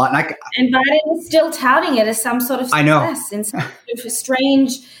saw that a lot. And Biden is still touting it as some sort of success. I know. In some sort of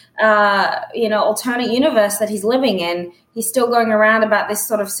strange, alternate universe that he's living in. He's still going around about this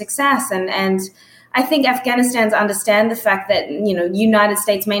sort of success, and I think Afghanistan's understand the fact that, United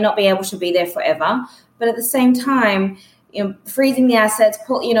States may not be able to be there forever, but at the same time, freezing the assets,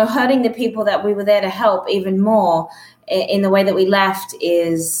 hurting the people that we were there to help even more in the way that we left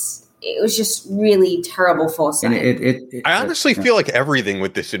it was just really terrible foresight. I honestly feel like everything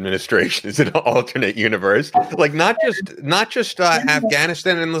with this administration is an alternate universe. Like not just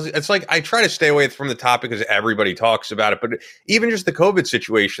Afghanistan, and it's like I try to stay away from the topic because everybody talks about it. But even just the COVID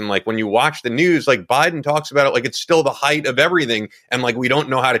situation, like when you watch the news, like Biden talks about it like it's still the height of everything, and like we don't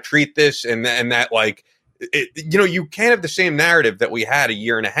know how to treat this, and that like you can't have the same narrative that we had a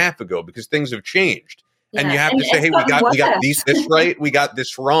year and a half ago because things have changed. Yeah. And you have to say, hey, we got this right, we got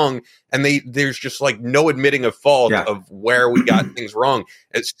this wrong, and there's just like no admitting of fault of where we got things wrong.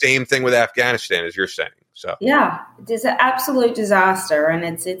 It's same thing with Afghanistan, as you're saying. So yeah, it's an absolute disaster, and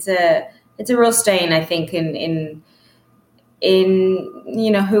it's a real stain, I think, in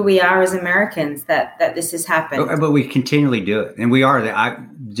who we are as Americans that this has happened. But we continually do it, and we are.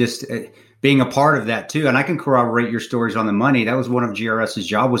 Being a part of that too. And I can corroborate your stories on the money. That was one of GRS's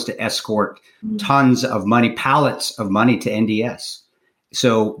job, was to escort tons of money, pallets of money to NDS.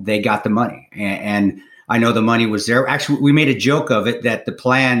 So they got the money. And I know the money was there. Actually, we made a joke of it that the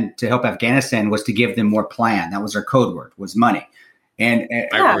plan to help Afghanistan was to give them more plan. That was our code word, was money. And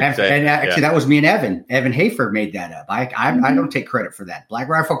actually, that was me and Evan. Evan Hafer made that up. I don't take credit for that. Black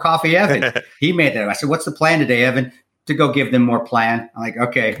Rifle Coffee Evan, he made that up. I said, what's the plan today, Evan? To go give them more plan. I'm like,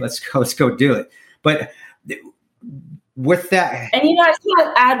 okay, let's go do it. But with that, and I just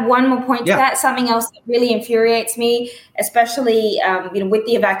want to add one more point to that. Something else that really infuriates me, especially with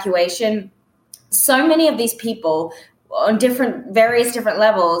the evacuation. So many of these people on various different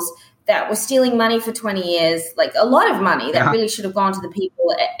levels that were stealing money for 20 years, like a lot of money that really should have gone to the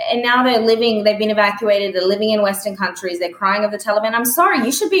people, and now they've been evacuated. They're living in Western countries. They're crying of the Taliban. I'm sorry,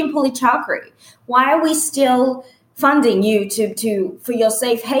 you should be in Puli-Chakri. Why are we still funding you for your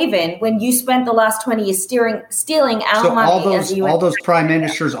safe haven when you spent the last 20 years stealing our money? All those prime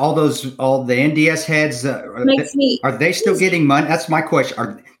ministers, all the NDS heads, are they still getting money? That's my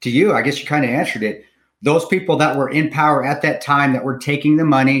question. To you, I guess you kind of answered it. Those people that were in power at that time, that were taking the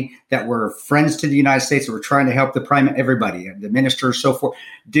money, that were friends to the United States, that were trying to help everybody, the ministers, so forth.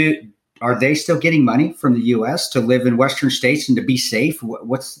 Are they still getting money from the U.S. to live in Western states and to be safe? I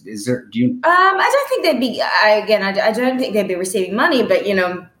don't think they'd be. I don't think they'd be receiving money, but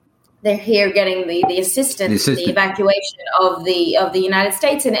they're here getting the assistance, the evacuation of the United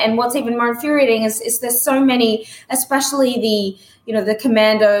States. And what's even more infuriating is there's so many, especially the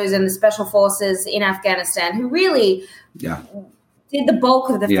commandos and the special forces in Afghanistan, who really did the bulk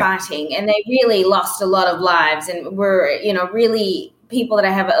of the fighting, and they really lost a lot of lives and were really people that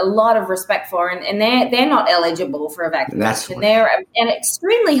I have a lot of respect for, and they're not eligible for evacuation. They're an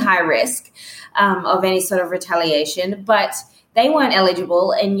extremely high risk of any sort of retaliation, but they weren't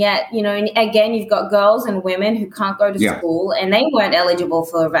eligible. And yet, and again, you've got girls and women who can't go to school, and they weren't eligible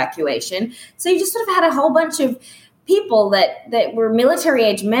for evacuation. So you just sort of had a whole bunch of people that were military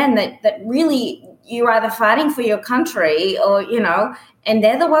age men that really, you're either fighting for your country or, and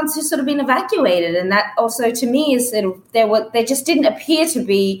they're the ones who sort of been evacuated. And that also to me is that there just didn't appear to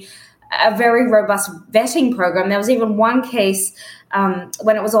be a very robust vetting program. There was even one case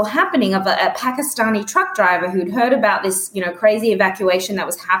when it was all happening of a Pakistani truck driver who'd heard about this, crazy evacuation that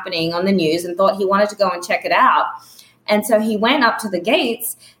was happening on the news and thought he wanted to go and check it out. And so he went up to the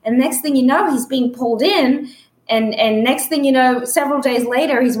gates, and next thing you know, he's being pulled in. And next thing you know, several days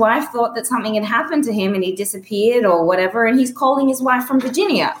later, his wife thought that something had happened to him and he disappeared or whatever. And he's calling his wife from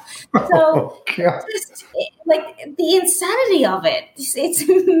Virginia. So just like the insanity of it, it's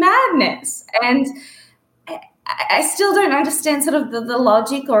madness. And I still don't understand sort of the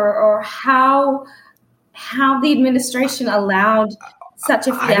logic or how the administration allowed such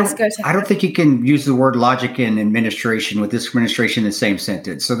a fiasco to happen. I don't think you can use the word logic and administration with this administration in the same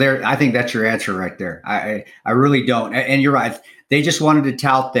sentence. So I think that's your answer right there. I really don't. And you're right. They just wanted to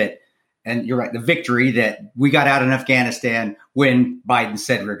tout that, and you're right, the victory that we got out in Afghanistan when Biden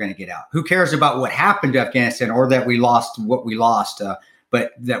said we were going to get out. Who cares about what happened to Afghanistan or that we lost what we lost,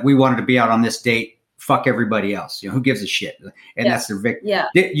 but that we wanted to be out on this date. Fuck everybody else. Who gives a shit? And that's their victory. Yeah.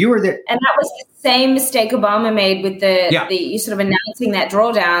 You were there. And that was the same mistake Obama made with the sort of announcing that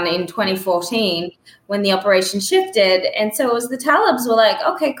drawdown in 2014 when the operation shifted. And so it was the Talibs were like,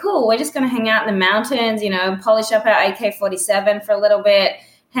 okay, cool. We're just going to hang out in the mountains, polish up our AK-47 for a little bit,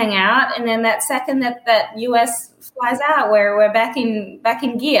 hang out. And then that second that US flies out, we're back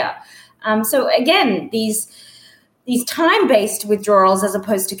in gear. So again, these time-based withdrawals as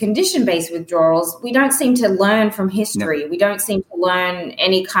opposed to condition-based withdrawals, we don't seem to learn from history. No. We don't seem to learn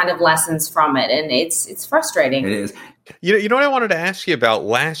any kind of lessons from it, and it's frustrating. It is. You know what I wanted to ask you about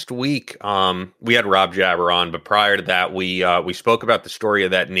last week? We had Rob Jabber on, but prior to that, we spoke about the story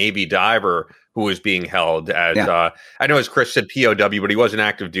of that Navy diver who was being held as, I know as Chris said, POW, but he wasn't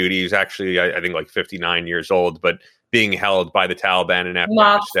active duty. He's actually, I think, like 59 years old, but being held by the Taliban in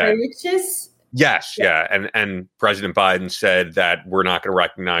Afghanistan. Yes, yeah. And President Biden said that we're not going to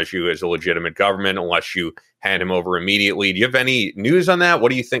recognize you as a legitimate government unless you hand him over immediately. Do you have any news on that?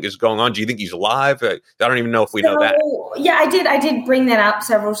 What do you think is going on? Do you think he's alive? I don't even know if we know that. Yeah, I did bring that up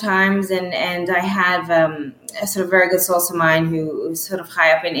several times, and I have a sort of very good source of mine who was sort of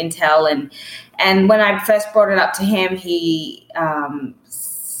high up in intel, and when I first brought it up to him, he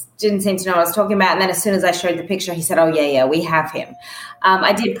didn't seem to know what I was talking about. And then as soon as I showed the picture, he said, oh, yeah, we have him.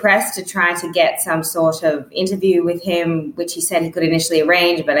 I did press to try to get some sort of interview with him, which he said he could initially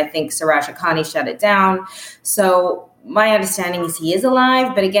arrange, but I think Siraj Haqqani shut it down. So my understanding is he is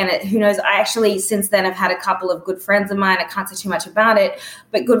alive. But again, who knows? I actually, since then, I've had a couple of good friends of mine. I can't say too much about it,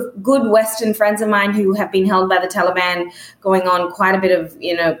 but good Western friends of mine who have been held by the Taliban going on quite a bit of,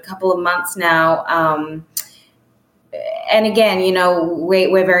 a couple of months now. And again,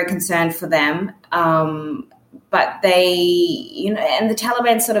 we're very concerned for them. But they, and the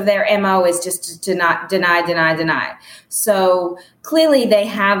Taliban sort of their MO is just to deny. So clearly they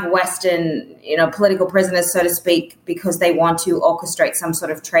have Western, political prisoners, so to speak, because they want to orchestrate some sort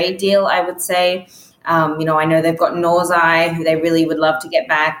of trade deal, I would say. I know they've got Norzai, who they really would love to get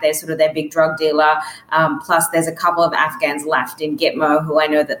back. They're sort of their big drug dealer. Plus, there's a couple of Afghans left in Gitmo who I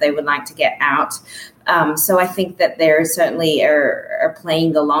know that they would like to get out. So I think that they certainly are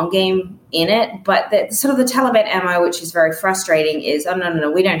playing the long game in it. But sort of the Taliban MO, which is very frustrating, is, oh,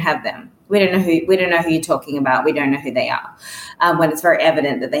 no, we don't have them. We don't know who you're talking about. We don't know who they are. When it's very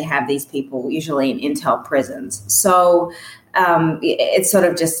evident that they have these people usually in intel prisons. So it's sort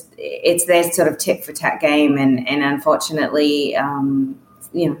of it's their sort of tit for tat game, and unfortunately,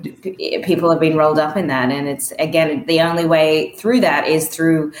 people have been rolled up in that, and it's again the only way through that is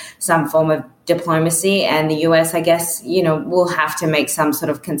through some form of diplomacy, and the US, I guess, will have to make some sort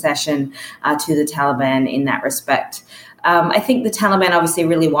of concession to the Taliban in that respect. I think the Taliban obviously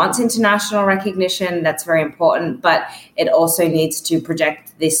really wants international recognition. That's very important, but it also needs to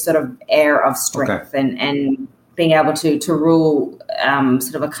project this sort of air of strength and being able to rule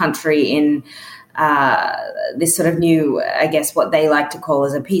sort of a country in this sort of new, I guess, what they like to call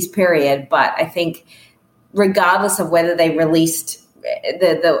as a peace period. But I think regardless of whether they released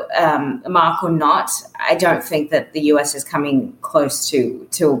the mark or not, I don't think that the US is coming close to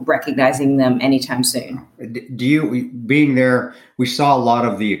recognizing them anytime soon. Do you, being there, we saw a lot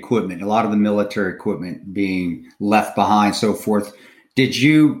of the equipment, a lot of the military equipment being left behind, so forth.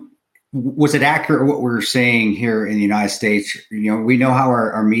 was it accurate what we're saying here in the United States? We know how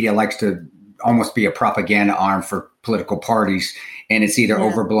our media likes to almost be a propaganda arm for political parties, and it's either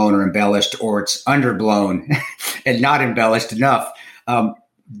overblown or embellished, or it's underblown and not embellished enough.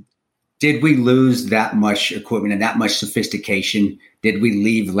 Did we lose that much equipment and that much sophistication? Did we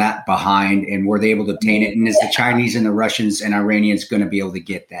leave that behind, and were they able to obtain it? And is the Chinese and the Russians and Iranians going to be able to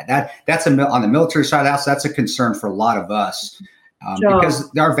get that? That's on the military side. That's a concern for a lot of us. Because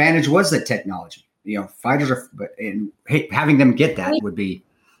our advantage was the technology. Fighters and having them get that would be.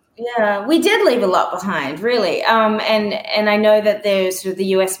 Yeah, we did leave a lot behind, really. And I know that the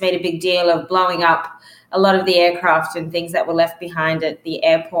US made a big deal of blowing up a lot of the aircraft and things that were left behind at the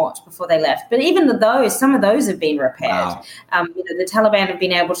airport before they left. But even some of those have been repaired. Wow. The Taliban have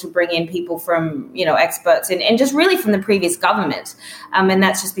been able to bring in people from, experts and just really from the previous government. And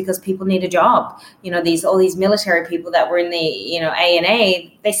that's just because people need a job. All these military people that were in the,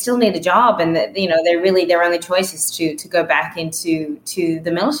 A&A, they still need a job. And, their only choice is to go back into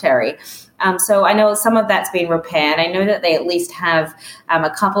the military. So I know some of that's been repaired. I know that they at least have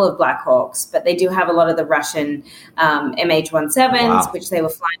a couple of Black Hawks, but they do have a lot of the Russian MH17s, which they were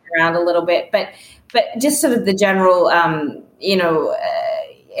flying around a little bit. But just sort of the general, having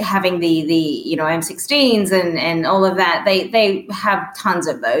the M16s and all of that, they have tons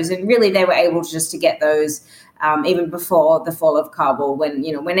of those. And really they were able to get those even before the fall of Kabul,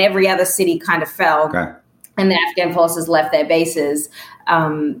 when every other city kind of fell. Okay. And the Afghan forces left their bases,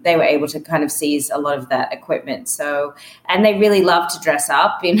 they were able to kind of seize a lot of that equipment. So, and they really love to dress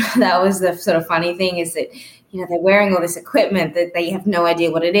up. That was the sort of funny thing, is that, they're wearing all this equipment that they have no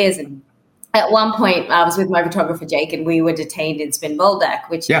idea what it is. And at one point, I was with my photographer, Jake, and we were detained in Spin Boldak,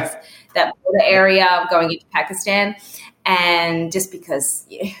 which is that border area going into Pakistan. And just because,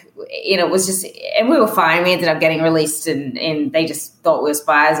 it was just, and we were fine. We ended up getting released and they just thought we were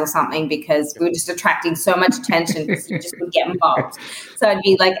spies or something, because we were just attracting so much attention because you just would get mobbed. So I'd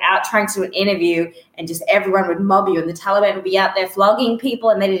be out trying to do an interview and just everyone would mob you, and the Taliban would be out there flogging people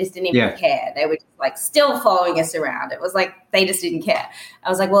and they just didn't even care. They were just still following us around. It was they just didn't care. I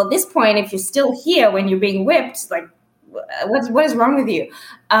was well, at this point, if you're still here when you're being whipped, what is wrong with you?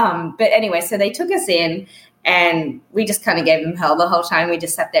 But anyway, so they took us in. And we just kind of gave them hell the whole time. We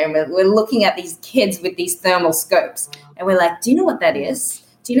just sat there and we're looking at these kids with these thermal scopes. And we're like, do you know what that is?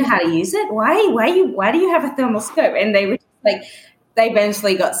 Do you know how to use it? Why do you have a thermal scope? And they were just they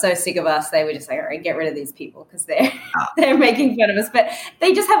eventually got so sick of us. They were just all right, get rid of these people because they're making fun of us. But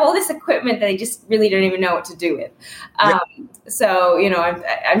they just have all this equipment that they just really don't even know what to do with. So,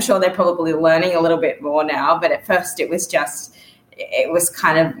 I'm sure they're probably learning a little bit more now. But at first it was just... It was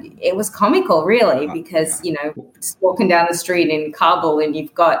comical, really, because, just walking down the street in Kabul and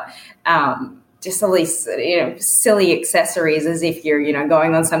you've got just all these, silly accessories as if you're,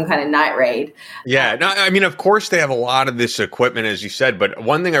 going on some kind of night raid. Yeah. No, I mean, of course they have a lot of this equipment, as you said, but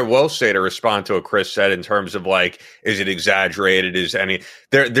one thing I will say to respond to what Chris said in terms of is it exaggerated?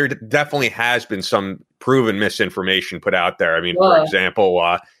 There definitely has been some proven misinformation put out there. I mean, for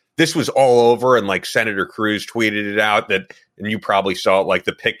example, this was all over, and Senator Cruz tweeted it out and you probably saw it,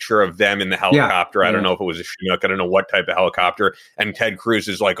 the picture of them in the helicopter. I don't know if it was a Chinook. I don't know what type of helicopter. And Ted Cruz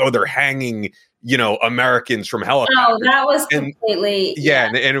is they're hanging, Americans from helicopters. Oh, that was completely.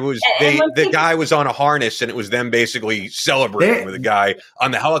 And it was, the guy was on a harness and it was them basically celebrating with a guy on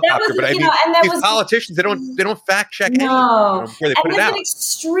the helicopter. But these politicians, they don't fact check anything before they put it out. An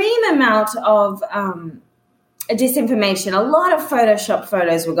extreme amount of, disinformation. A lot of Photoshop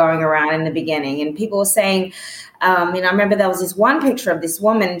photos were going around in the beginning, and people were saying, I remember there was this one picture of this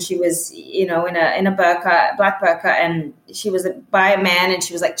woman. She was, in a burqa, black burqa, and she was by a man, and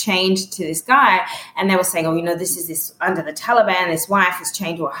she was chained to this guy. And they were saying, this is this under the Taliban. This wife is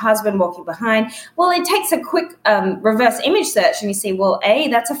chained to her husband, walking behind. Well, it takes a quick reverse image search, and you see, well, A,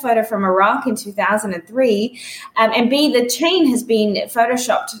 that's a photo from Iraq in 2003, and B, the chain has been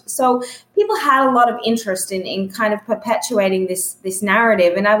photoshopped. So people had a lot of interest in kind of perpetuating this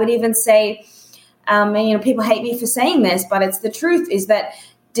narrative. And I would even say, people hate me for saying this, but it's the truth, is that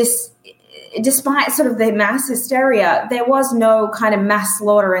despite sort of the mass hysteria, there was no kind of mass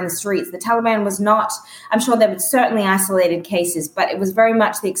slaughter in the streets. The Taliban was not, I'm sure there were certainly isolated cases, but it was very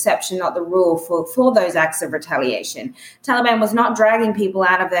much the exception, not the rule for those acts of retaliation. Taliban was not dragging people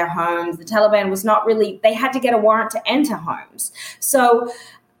out of their homes. The Taliban was not really, they had to get a warrant to enter homes. So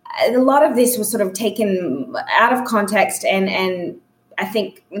a lot of this was sort of taken out of context, and I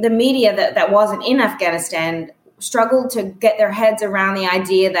think the media that wasn't in Afghanistan struggled to get their heads around the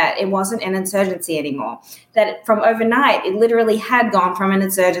idea that it wasn't an insurgency anymore, that from overnight, it literally had gone from an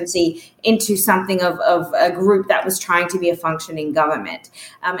insurgency into something of a group that was trying to be a functioning government.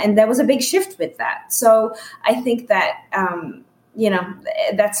 And there was a big shift with that. So I think that,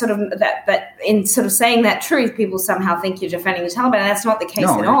 that's sort of that in sort of saying that truth, people somehow think you're defending the Taliban. And that's not the case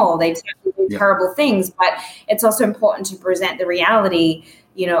at all. They do terrible things, but it's also important to present the reality,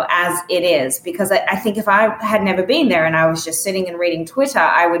 as it is, because I think if I had never been there and I was just sitting and reading Twitter,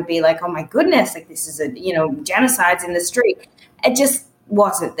 I would be like, oh my goodness, like this is genocides in the street. It just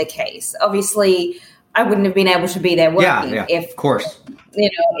wasn't the case. Obviously, I wouldn't have been able to be there working if, of course,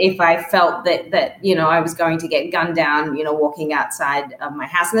 if I felt that I was going to get gunned down, walking outside of my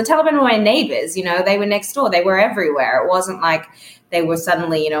house. And the Taliban were my neighbors, they were next door. They were everywhere. It wasn't like they were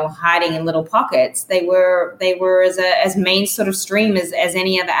suddenly, hiding in little pockets. They were as main sort of stream as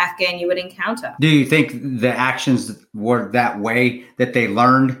any other Afghan you would encounter. Do you think the actions were that way, that they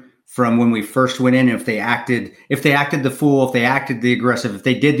learned from when we first went in? If they acted the fool, if they acted the aggressive, if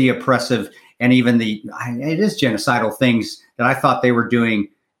they did the oppressive, and even it is genocidal things that I thought they were doing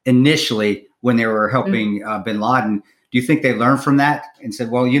initially when they were helping bin Laden. Do you think they learned from that and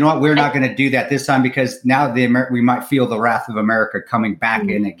said, well, you know what, we're not going to do that this time, because now we might feel the wrath of America coming back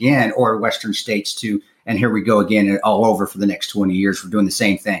in again, or Western states too, and here we go again all over for the next 20 years. We're doing the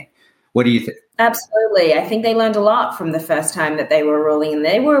same thing. What do you think? Absolutely. I think they learned a lot from the first time that they were ruling, and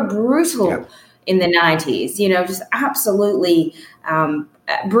they were brutal in the 90s, just absolutely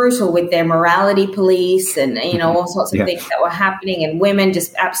brutal with their morality police and, all sorts of things that were happening, and women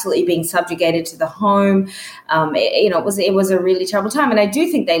just absolutely being subjugated to the home. It was a really terrible time. And I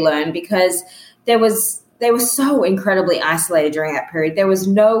do think they learned because they were so incredibly isolated during that period. There was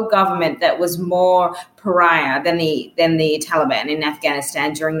no government that was more pariah than the Taliban in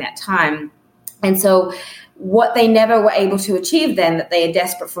Afghanistan during that time. And so what they never were able to achieve then, that they are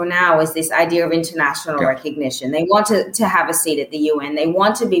desperate for now, is this idea of international recognition. They want to have a seat at the UN. They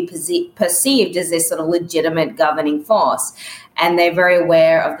want to be perceived as this sort of legitimate governing force. And they're very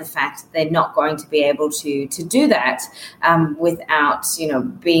aware of the fact that they're not going to be able to do that without,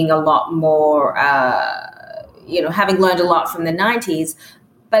 being a lot more, having learned a lot from the 90s.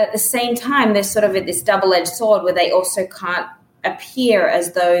 But at the same time, they're sort of at this double-edged sword where they also can't appear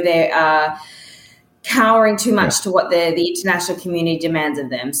as though they are cowering too much to what the international community demands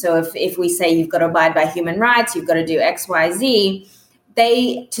of them. So if we say you've got to abide by human rights, you've got to do X, Y, Z,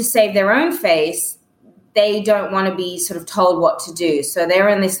 to save their own face, they don't want to be sort of told what to do. So they're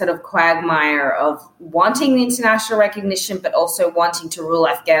in this sort of quagmire of wanting the international recognition, but also wanting to rule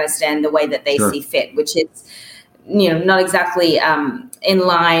Afghanistan the way that they see fit, which is, not exactly in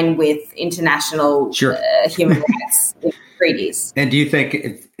line with international human rights treaties. And do you think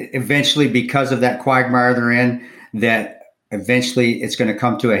eventually, because of that quagmire they're in, that eventually it's going to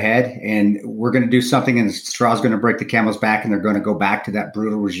come to a head and we're going to do something and the straw's going to break the camel's back and they're going to go back to that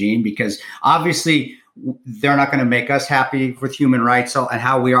brutal regime? Because obviously they're not going to make us happy with human rights and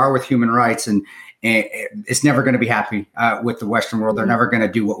how we are with human rights. And it's never going to be happy with the Western world. They're never going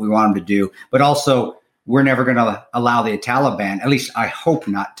to do what we want them to do. But also, we're never going to allow the Taliban, at least I hope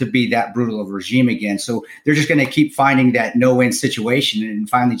not, to be that brutal of a regime again. So they're just going to keep finding that no-win situation and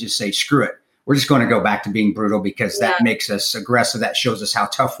finally just say, screw it. We're just going to go back to being brutal because that makes us aggressive. That shows us how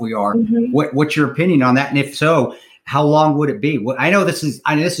tough we are. What's your opinion on that? And if so, how long would it be? I know this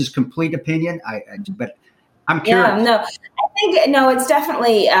is complete opinion, but I'm curious. It's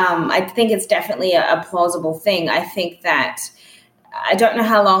definitely, I think it's definitely a plausible thing. I think that I don't know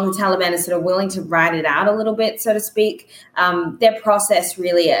how long the Taliban is sort of willing to ride it out a little bit, so to speak. Their process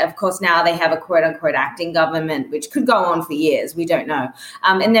really, of course, now they have a quote-unquote acting government, which could go on for years. We don't know.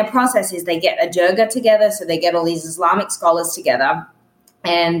 And their process is they get a jirga together, so they get all these Islamic scholars together,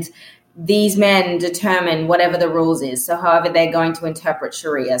 and these men determine whatever the rules is. So however they're going to interpret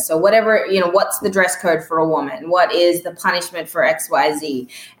Sharia. So whatever, what's the dress code for a woman? What is the punishment for XYZ?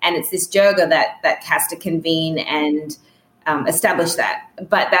 And it's this jirga that has to convene and establish that,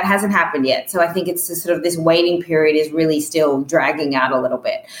 but that hasn't happened yet. So I think it's just sort of this waiting period is really still dragging out a little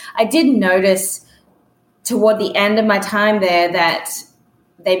bit. I did notice toward the end of my time there that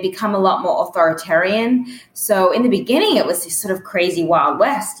they become a lot more authoritarian. So in the beginning, it was this sort of crazy Wild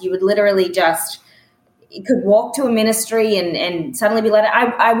West. You would literally you could walk to a ministry and suddenly be let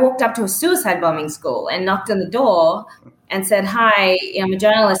out. I walked up to a suicide bombing school and knocked on the door and said, "Hi, I'm a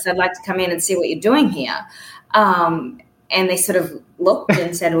journalist. I'd like to come in and see what you're doing here." And they sort of looked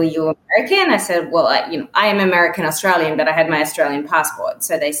and said, "Well, you're American?" I said, "Well, I am American Australian, but I had my Australian passport."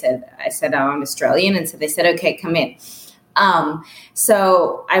 So I said, "Oh, I'm Australian." And so they said, "Okay, come in."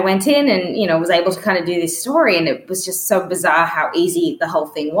 So I went in and, was able to kind of do this story, and it was just so bizarre how easy the whole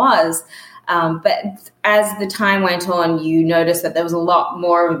thing was. But as the time went on, you noticed that there was a lot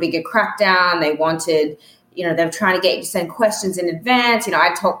more of a bigger crackdown. They wanted, they were trying to get you to send questions in advance.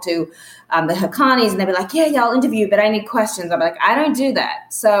 I talked to the Haqqanis, and they'd be like, yeah, I'll interview, but I need questions. I'm like, I don't do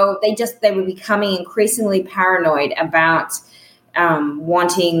that. So they were becoming increasingly paranoid about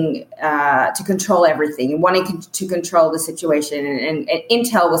wanting to control everything and wanting to control the situation. And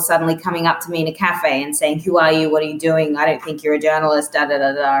Intel was suddenly coming up to me in a cafe and saying, who are you? What are you doing? I don't think you're a journalist,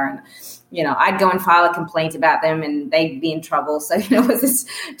 da-da-da-da. And, I'd go and file a complaint about them and they'd be in trouble. So, it was this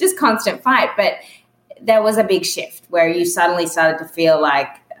just constant fight. But there was a big shift where you suddenly started to feel like,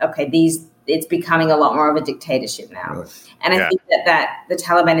 okay, it's becoming a lot more of a dictatorship now. Really? And I think that the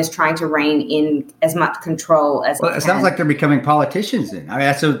Taliban is trying to rein in as much control as it sounds like they're becoming politicians then. I mean,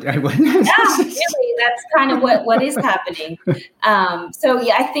 really, that's kind of what is happening.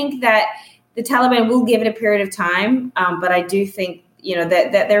 I think that the Taliban will give it a period of time, but I do think,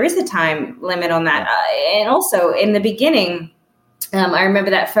 that there is a time limit on that. And also in the beginning, I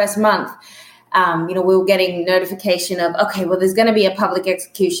remember that first month, we were getting notification of, okay, well, there's going to be a public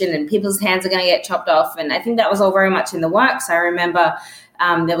execution and people's hands are going to get chopped off. And I think that was all very much in the works. I remember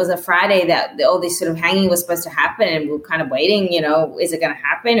there was a Friday that all this sort of hanging was supposed to happen, and we were kind of waiting, is it going to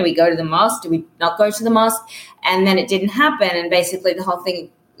happen? Do we go to the mosque? Do we not go to the mosque? And then it didn't happen. And basically the whole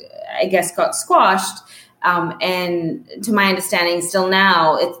thing, I guess, got squashed. And to my understanding, still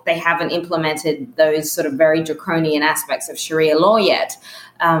now, they haven't implemented those sort of very draconian aspects of Sharia law yet,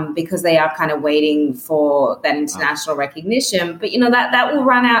 because they are kind of waiting for that international recognition. But, that will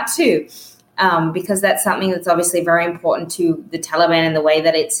run out too, because that's something that's obviously very important to the Taliban and the way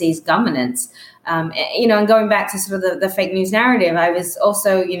that it sees governance. And going back to sort of the fake news narrative, I was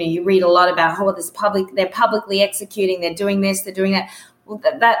also, you read a lot about, they're publicly executing, they're doing this, they're doing that. Well,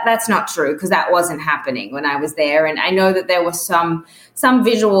 that's not true, because that wasn't happening when I was there. And I know that there were some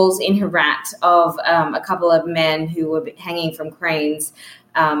visuals in Herat of a couple of men who were hanging from cranes,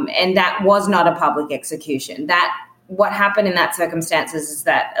 and that was not a public execution. What happened in that circumstances is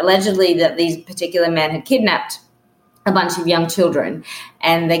that allegedly that these particular men had kidnapped a bunch of young children,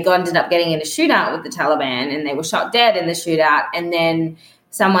 and they ended up getting in a shootout with the Taliban, and they were shot dead in the shootout. And then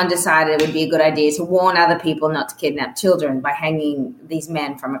someone decided it would be a good idea to warn other people not to kidnap children by hanging these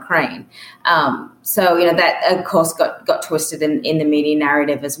men from a crane. That of course got twisted in the media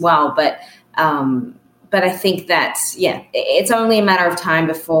narrative as well. But I think that, it's only a matter of time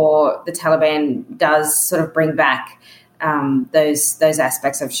before the Taliban does sort of bring back those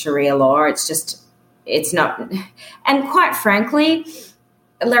aspects of Sharia law. It's not, and quite frankly,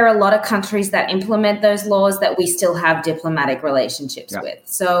 there are a lot of countries that implement those laws that we still have diplomatic relationships with.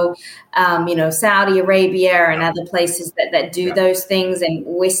 So, Saudi Arabia and other places that do those things, and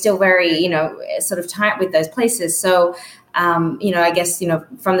we're still very, sort of tight with those places. So, I guess,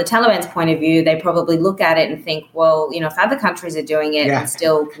 from the Taliban's point of view, they probably look at it and think, well, if other countries are doing it and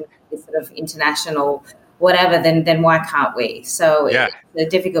still sort of international whatever, then why can't we? So it's a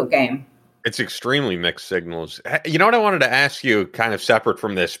difficult game. It's extremely mixed signals. You know what I wanted to ask you, kind of separate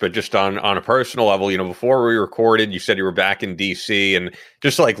from this, but just on a personal level, before we recorded, you said you were back in DC, and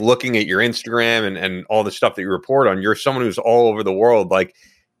just like looking at your Instagram and all the stuff that you report on, you're someone who's all over the world. Like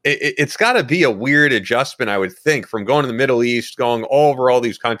it's got to be a weird adjustment, I would think, from going to the Middle East, going all over all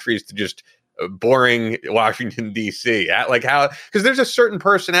these countries to just boring Washington, DC. Like how, because there's a certain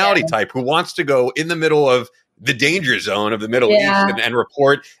personality type who wants to go in the middle of the danger zone of the Middle East and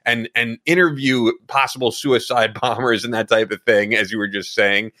report and interview possible suicide bombers and that type of thing, as you were just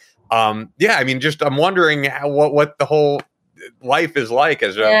saying. I'm wondering what the whole life is like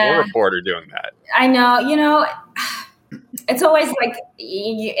as a war reporter doing that. I know, it's always like,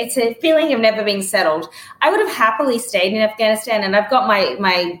 it's a feeling of never being settled. I would have happily stayed in Afghanistan, and I've got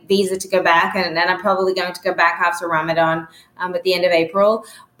my visa to go back, and I'm probably going to go back after Ramadan at the end of April.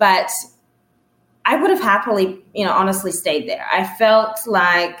 But I would have happily, honestly stayed there. I felt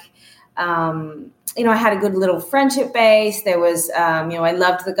like, I had a good little friendship base. There was, I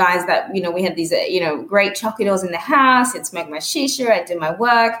loved the guys that, we had these, great chocolate in the house. I'd smoke my shisha. I'd do my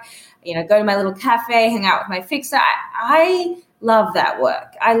work, go to my little cafe, hang out with my fixer. I love that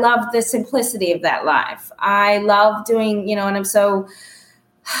work. I love the simplicity of that life. I love doing, and I'm so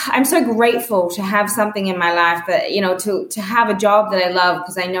grateful to have something in my life that, to have a job that I love,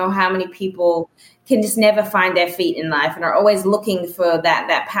 because I know how many people can just never find their feet in life and are always looking for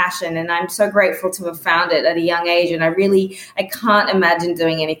that passion. And I'm so grateful to have found it at a young age. And I can't imagine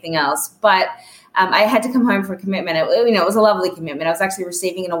doing anything else. But I had to come home for a commitment. It was a lovely commitment. I was actually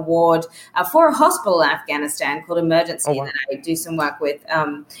receiving an award for a hospital in Afghanistan called Emergency that I do some work with.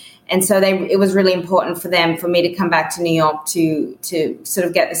 And so it was really important for me to come back to New York to sort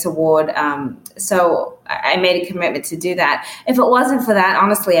of get this award. So I made a commitment to do that. If it wasn't for that,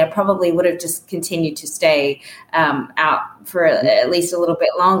 honestly, I probably would have just continued to stay out for at least a little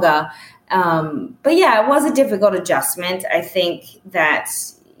bit longer. But yeah, it was a difficult adjustment. I think that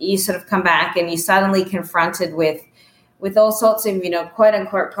you sort of come back and you're suddenly confronted with all sorts of, quote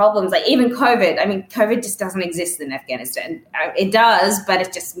unquote problems, like even COVID. I mean, COVID just doesn't exist in Afghanistan. It does, but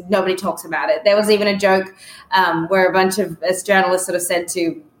it's just nobody talks about it. There was even a joke where a bunch of us journalists sort of said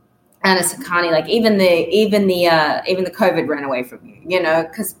to Anna Sakani, like even the COVID ran away from you,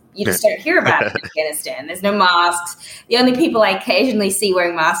 because you just don't hear about it in Afghanistan. There's no masks. The only people I occasionally see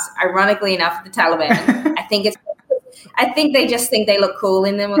wearing masks, ironically enough, the Taliban. I think they just think they look cool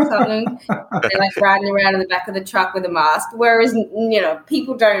in them or something. They're like riding around in the back of the truck with a mask. Whereas,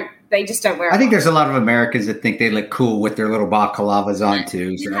 people they just don't wear a mask. I think there's a lot of Americans that think they look cool with their little balaclavas on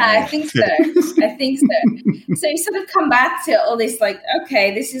too. So. Yeah, I think so. So you sort of come back to all this like,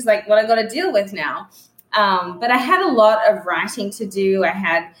 okay, this is like what I got to deal with now. But I had a lot of writing to do. I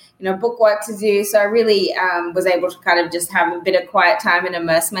had, book work to do. So I really was able to kind of just have a bit of quiet time and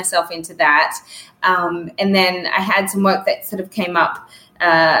immerse myself into that. And then I had some work that sort of came up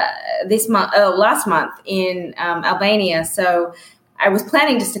last month in Albania. So I was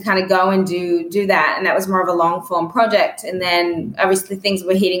planning just to kind of go and do that, and that was more of a long form project. And then obviously things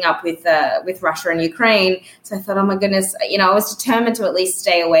were heating up with Russia and Ukraine. So I thought, oh my goodness, I was determined to at least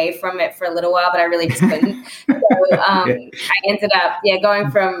stay away from it for a little while, but I really just couldn't. So I ended up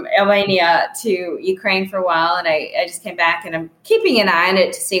going from Albania to Ukraine for a while, and I just came back, and I'm keeping an eye on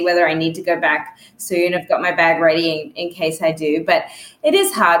it to see whether I need to go back soon. I've got my bag ready in case I do, but it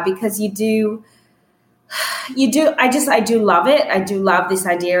is hard because I do love it. I do love this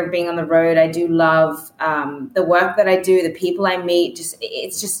idea of being on the road. I do love the work that I do, the people I meet.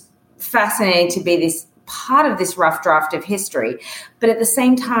 It's just fascinating to be this part of this rough draft of history. But at the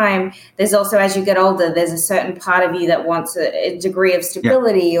same time, there's also, as you get older, there's a certain part of you that wants a degree of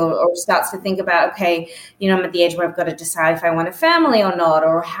stability or starts to think about, okay, I'm at the age where I've got to decide if I want a family or not,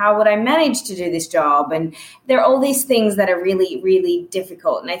 or how would I manage to do this job? And there are all these things that are really, really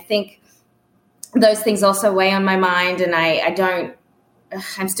difficult. And I think those things also weigh on my mind, and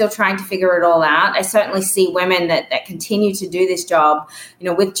I'm still trying to figure it all out. I certainly see women that continue to do this job,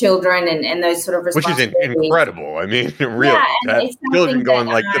 with children and those sort of responsibilities. Which is incredible. I mean, really, children going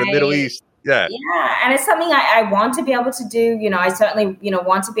to the Middle East. Yeah. Yeah. And it's something I want to be able to do. I certainly,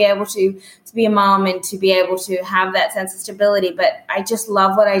 want to be able to be a mom and to be able to have that sense of stability. But I just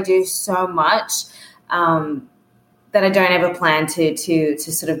love what I do so much. That I don't ever plan to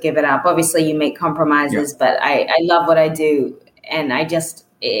sort of give it up. Obviously, you make compromises, but I love what I do, and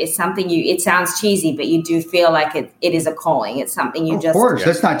it's something it sounds cheesy, but you do feel like it is a calling. It's something you Of course,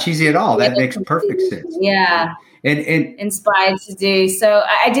 that's not cheesy at all. That makes perfect sense. Yeah. And inspired to do. So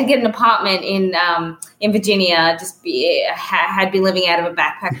I did get an apartment in Virginia. Had been living out of a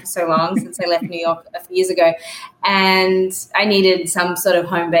backpack for so long since I left New York a few years ago, and I needed some sort of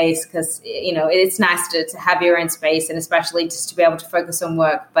home base because it's nice to have your own space, and especially just to be able to focus on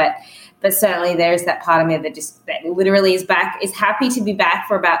work. But certainly there's that part of me that literally is happy to be back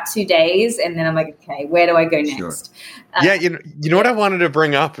for about 2 days, and then I'm like, okay, where do I go next? Sure. You know what I wanted to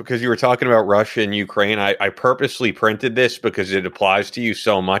bring up, because you were talking about Russia and Ukraine. I purposely printed this because it applies to you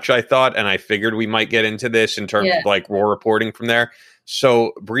so much, I thought, and I figured we might get into this in terms of like war reporting from there.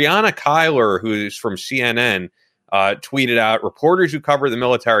 So Breonna Kyler, who's from CNN, tweeted out, reporters who cover the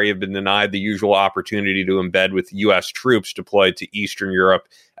military have been denied the usual opportunity to embed with U.S. troops deployed to Eastern Europe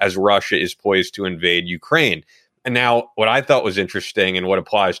as Russia is poised to invade Ukraine. And now what I thought was interesting and what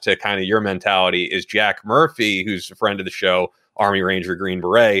applies to kind of your mentality is Jack Murphy, who's a friend of the show, Army Ranger Green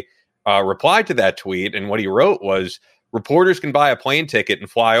Beret, replied to that tweet. And what he wrote was, reporters can buy a plane ticket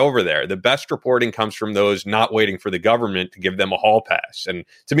and fly over there. The best reporting comes from those not waiting for the government to give them a hall pass. And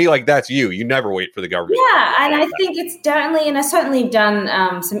to me, like, that's you. You never wait for the government. Yeah, and I think it's definitely, and I've certainly done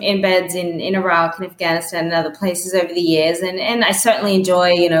some embeds in Iraq and Afghanistan and other places over the years. And I certainly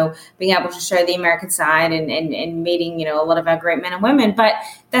enjoy, being able to show the American side and meeting, a lot of our great men and women. But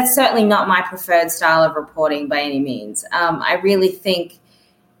that's certainly not my preferred style of reporting by any means. I really think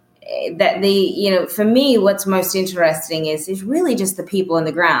that for me, what's most interesting is really just the people on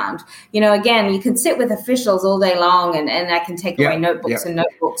the ground. Again, you can sit with officials all day long and I can take away notebooks and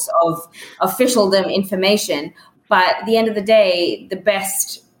notebooks of officialdom information. But at the end of the day, the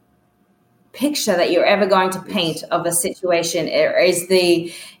best picture that you're ever going to paint of a situation is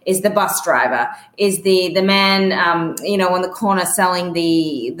the bus driver, is the man on the corner selling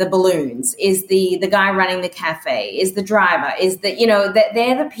the balloons, is the guy running the cafe, is the driver, is that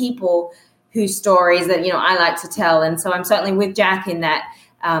they're the people whose stories that I like to tell. And so I'm certainly with Jack in that.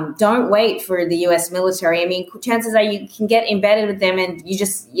 Don't wait for the U.S. military. I mean, chances are you can get embedded with them, and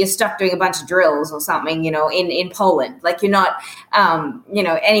you're stuck doing a bunch of drills or something, in Poland. Like, you're not,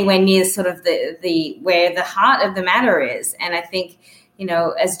 anywhere near sort of the where the heart of the matter is. And I think,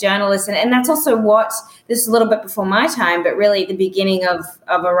 as journalists, and that's also this is a little bit before my time, but really at the beginning of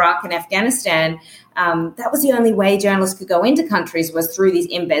Iraq and Afghanistan. That was the only way journalists could go into countries was through these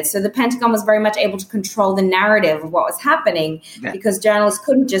embeds. So the Pentagon was very much able to control the narrative of what was happening because journalists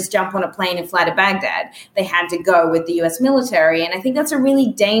couldn't just jump on a plane and fly to Baghdad. They had to go with the U.S. military. And I think that's a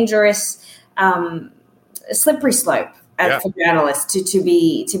really dangerous, slippery slope for journalists to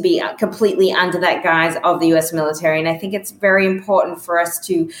be completely under that guise of the U.S. military. And I think it's very important for us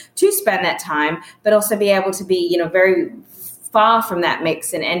to spend that time, but also be able to be, very far from that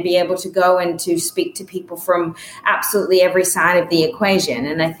mix and be able to go and to speak to people from absolutely every side of the equation.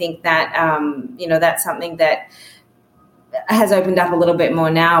 And I think that, that's something that has opened up a little bit more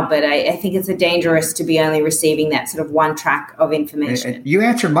now, but I think it's dangerous to be only receiving that sort of one track of information. You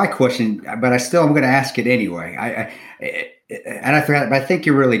answered my question, but I'm going to ask it anyway. I forgot, but I think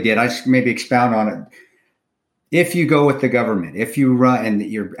you really did. I just maybe expound on it. If you go with the government, if you run and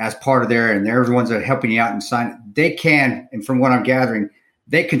you're as part of there and they're the ones that are helping you out and sign, they can, and from what I'm gathering,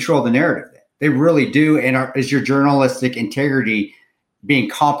 they control the narrative. They really do. And is your journalistic integrity being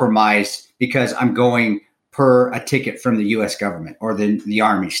compromised because I'm going per a ticket from the U.S. government or the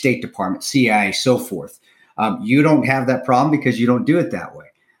Army, State Department, CIA, so forth? You don't have that problem because you don't do it that way.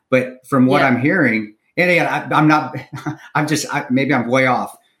 But from what I'm hearing, and again, I'm not, maybe I'm way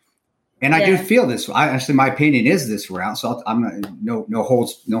off. And I do feel this. Actually, my opinion is this route. So I'm not, no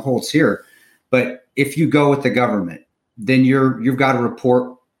holds here. But if you go with the government, then you've got to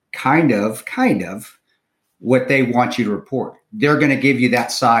report kind of what they want you to report. They're going to give you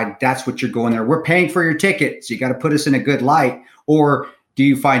that side. That's what you're going there. We're paying for your ticket, so you got to put us in a good light. Or do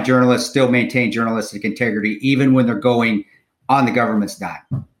you find journalists still maintain journalistic integrity even when they're going on the government's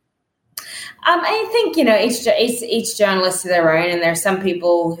dime? I think, each journalist to their own, and there are some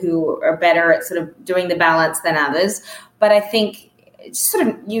people who are better at sort of doing the balance than others. But I think sort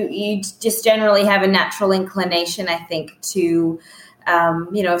of you just generally have a natural inclination, I think, to,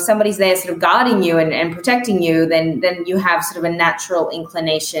 if somebody's there sort of guarding you and protecting you, then you have sort of a natural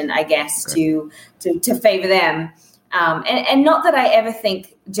inclination, I guess, to favor them. And not that I ever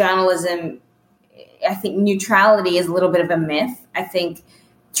think journalism, I think neutrality is a little bit of a myth. I think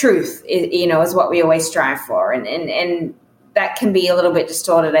truth is what we always strive for, and that can be a little bit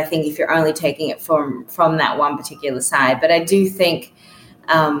distorted, I think, if you're only taking it from that one particular side. But I do think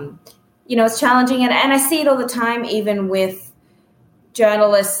it's challenging, and I see it all the time, even with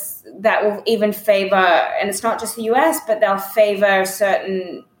journalists that will even favor, and it's not just the US, but they'll favor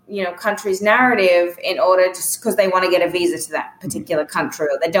certain country's narrative in order just because they want to get a visa to that particular country,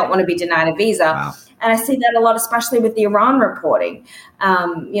 or they don't want to be denied a visa. Wow. And I see that a lot, especially with the Iran reporting.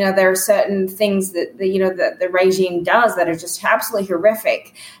 There are certain things that the regime does that are just absolutely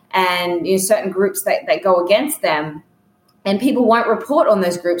horrific, and certain groups that go against them. And people won't report on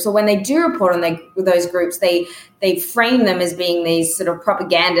those groups, or when they do report on those groups, they frame them as being these sort of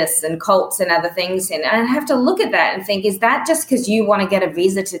propagandists and cults and other things. And I have to look at that and think, is that just because you want to get a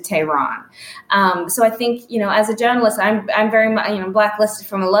visa to Tehran? So I think, as a journalist, I'm very much, blacklisted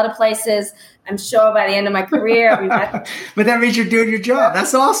from a lot of places. I'm sure by the end of my career, but that means you're doing your job.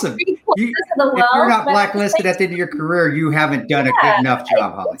 That's awesome. If you're not blacklisted at the end of your career, you haven't done a good enough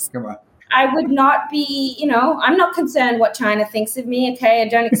job, Hollie. Come on. I would not be, I'm not concerned what China thinks of me. Okay. I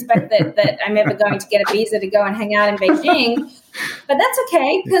don't expect that I'm ever going to get a visa to go and hang out in Beijing, but that's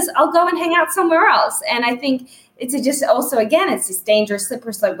okay, because I'll go and hang out somewhere else. And I think it's just also, again, it's this dangerous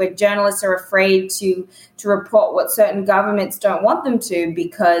slippery slope where journalists are afraid to report what certain governments don't want them to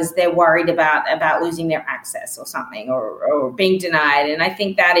because they're worried about losing their access or something, or being denied. And I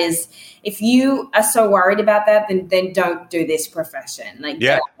think that is, if you are so worried about that, then don't do this profession.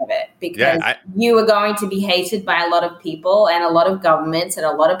 Get out of it, because you are going to be hated by a lot of people and a lot of governments and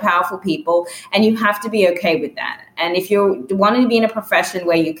a lot of powerful people, and you have to be okay with that. And if you're wanting to be in a profession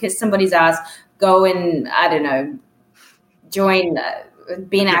where you kiss somebody's ass, go and, I don't know, join,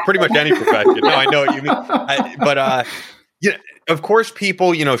 be an actor. Pretty much any profession. No, I know what you mean. Of course,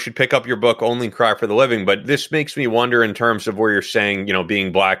 people, should pick up your book, Only Cry for the Living. But this makes me wonder in terms of where you're saying,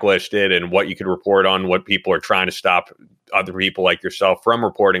 being blacklisted and what you could report on, what people are trying to stop other people like yourself from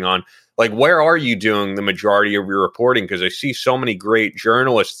reporting on. Like, where are you doing the majority of your reporting? Because I see so many great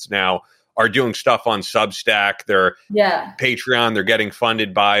journalists now are doing stuff on Substack, their Patreon, they're getting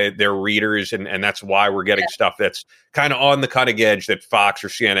funded by their readers, and that's why we're getting stuff that's kind of on the cutting edge that Fox or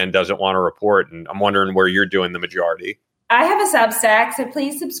CNN doesn't want to report. And I'm wondering where you're doing the majority. I have a Substack, so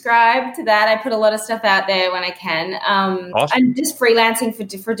please subscribe to that. I put a lot of stuff out there when I can. Awesome. I'm just freelancing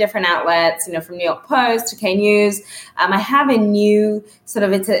for different outlets, from New York Post to K News. I have a new sort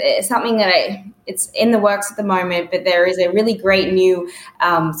of, it's something that it's in the works at the moment, but there is a really great new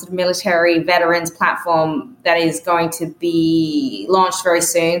sort of military veterans platform that is going to be launched very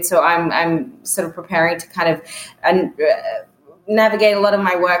soon. So I'm sort of preparing to kind of navigate a lot of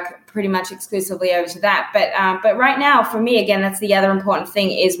my work pretty much exclusively over to that. But right now, for me, again, that's the other important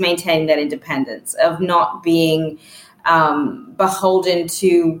thing, is maintaining that independence of not being beholden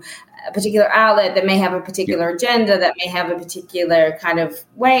to a particular outlet that may have a particular agenda, that may have a particular kind of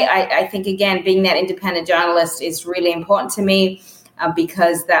way. I think, again, being that independent journalist is really important to me,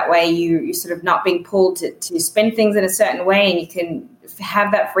 because that way you're sort of not being pulled to spin things in a certain way, and you can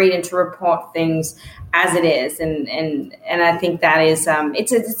have that freedom to report things as it is. And I think that is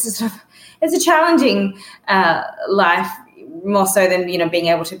it's a challenging life, more so than being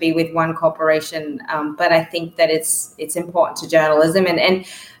able to be with one corporation. But I think that it's important to journalism, and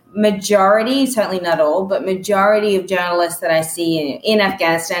majority, certainly not all, but majority of journalists that I see in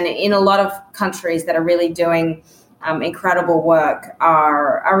Afghanistan, in a lot of countries that are really doing incredible work,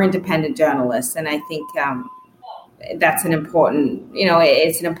 are independent journalists. And I think that's an important,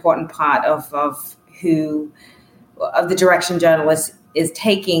 it's an important part of the direction journalists is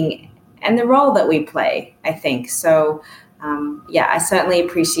taking and the role that we play, I think. So, I certainly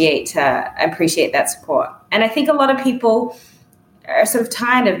appreciate that support. And I think a lot of people are sort of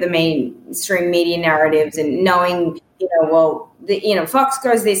tired of the mainstream media narratives and knowing, Fox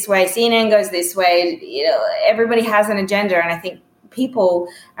goes this way, CNN goes this way, everybody has an agenda. And I think people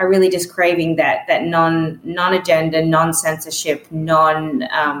are really just craving that non-agenda, non-censorship, not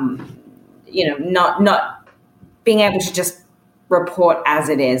being able to just report as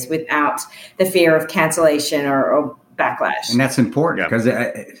it is without the fear of cancellation or backlash. And that's important because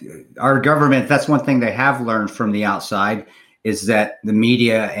our government, that's one thing they have learned from the outside, is that the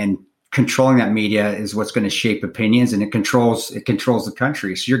media and controlling that media is what's going to shape opinions, and it controls the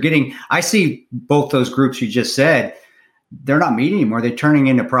country. So I see both those groups you just said, they're not media anymore. They're turning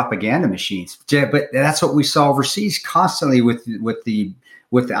into propaganda machines. But that's what we saw overseas constantly with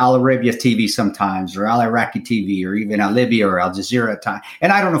Al Arabia TV sometimes, or Al Iraqi TV, or even Al Libya or Al Jazeera at times.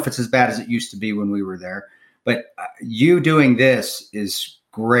 And I don't know if it's as bad as it used to be when we were there. But you doing this is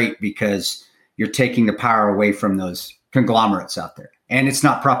great because you're taking the power away from those conglomerates out there. And it's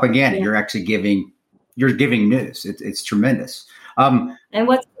not propaganda. Yeah. You're actually giving news. It's tremendous. And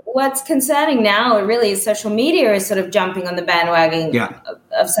what's concerning now really is social media is sort of jumping on the bandwagon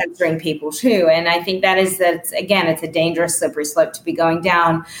of censoring people too. And I think it's a dangerous slippery slope to be going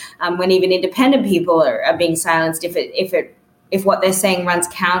down when even independent people are being silenced if what they're saying runs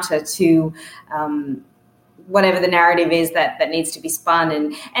counter to whatever the narrative is that needs to be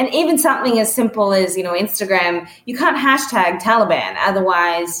spun. And even something as simple as, Instagram, you can't hashtag Taliban,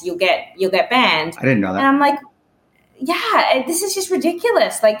 otherwise you'll get banned. I didn't know that. And I'm like, yeah, this is just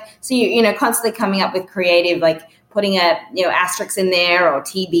ridiculous. Like, so you're constantly coming up with creative, like putting a asterisk in there or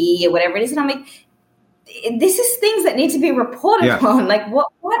TB or whatever it is. And I'm like, this is things that need to be reported on. Like,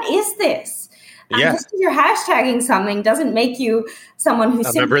 what is this? Just because you're hashtagging something doesn't make you someone who's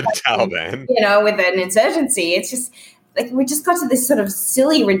a member of the Taliban, with an insurgency. It's just like we just got to this sort of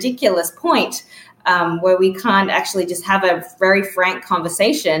silly, ridiculous point where we can't actually just have a very frank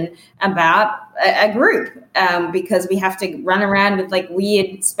conversation about a group because we have to run around with like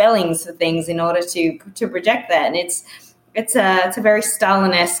weird spellings for things in order to project that. And it's a very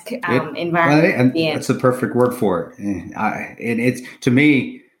Stalin-esque environment. And that's the perfect word for it. And it's, to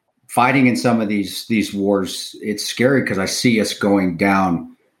me, fighting in some of these wars, it's scary because I see us going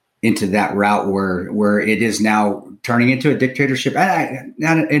down into that route where it is now turning into a dictatorship.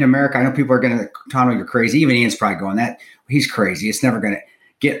 Not in America. I know people are going to tell me you're crazy. Even Ian's probably going that. He's crazy. It's never going to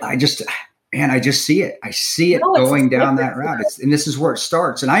get. I just see it. I see it going down that route. And this is where it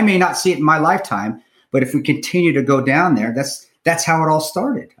starts. And I may not see it in my lifetime, but if we continue to go down there, that's how it all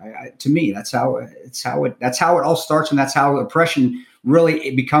started. To me, that's how it all starts, and that's how oppression really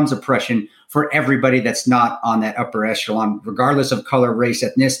it becomes oppression for everybody that's not on that upper echelon, regardless of color, race,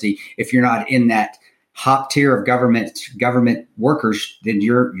 ethnicity. If you're not in that top tier of government workers, then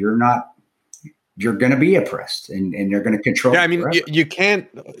you're not you're going to be oppressed, and they're going to control. Yeah, I mean, you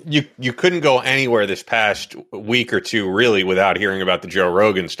couldn't go anywhere this past week or two really without hearing about the Joe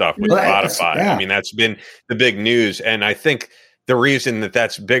Rogan stuff with Spotify. Yeah. I mean, that's been the big news, and I think the reason that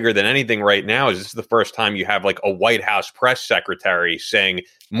that's bigger than anything right now is this is the first time you have like a White House press secretary saying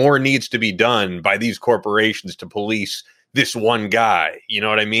more needs to be done by these corporations to police this one guy. You know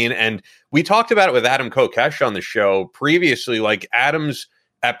what I mean? And we talked about it with Adam Kokesh on the show previously. Like, Adam's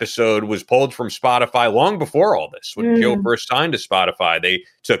episode was pulled from Spotify long before all this. When Joe first signed to Spotify, they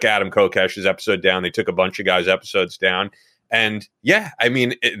took Adam Kokesh's episode down. They took a bunch of guys' episodes down. And yeah, I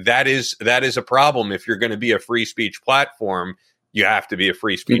mean, that is a problem. If you're going to be a free speech platform, you have to be a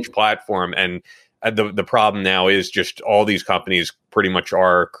free speech platform. And the problem now is just all these companies pretty much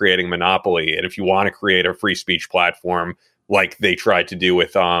are creating monopoly. And if you want to create a free speech platform like they tried to do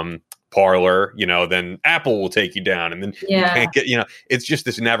with Parler, then Apple will take you down, and then you can't get, it's just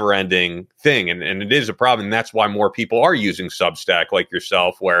this never ending thing. And it is a problem. And that's why more people are using Substack like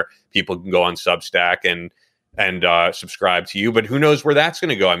yourself, where people can go on Substack and subscribe to you. But who knows where that's going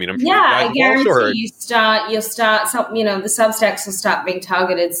to go? I mean, I'm sure I guarantee you'll start some, the Substacks will start being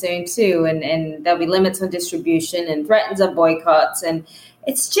targeted soon too. And there'll be limits on distribution and threats of boycotts. And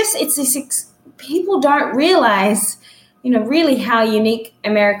it's people don't realize, really how unique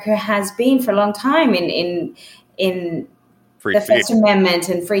America has been for a long time in the First Amendment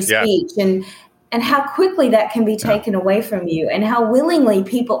and free speech, and how quickly that can be taken away from you, and how willingly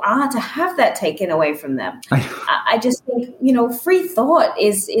people are to have that taken away from them. I just think, free thought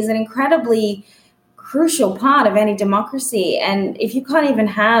is an incredibly crucial part of any democracy. And if you can't even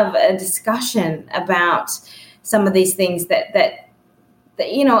have a discussion about some of these things that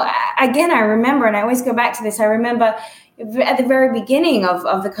again, I remember, and I always go back to this, I remember at the very beginning of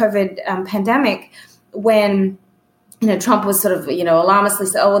the COVID pandemic, when Trump was sort of alarmistly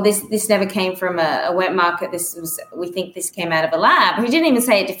said, "Oh, well, this never came from a wet market. We think this came out of a lab." He didn't even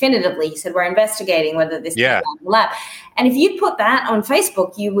say it definitively. He said, "We're investigating whether this came out of a lab." And if you put that on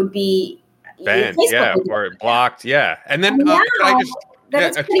Facebook, you would be banned, or blocked, And then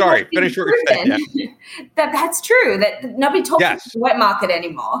sorry, finish what you're saying. That's true. That nobody talks about the wet market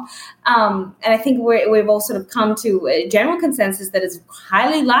anymore. And I think we've all sort of come to a general consensus that it's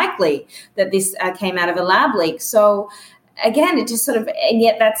highly likely that this came out of a lab leak. So again, it just sort of, and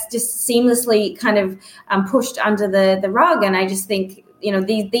yet that's just seamlessly kind of pushed under the rug. And I just think,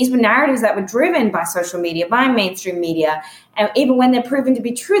 these were narratives that were driven by social media, by mainstream media. And even when they're proven to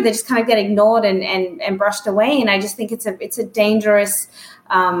be true, they just kind of get ignored and brushed away. And I just think it's a dangerous,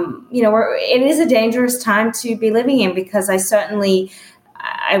 it is a dangerous time to be living in, because I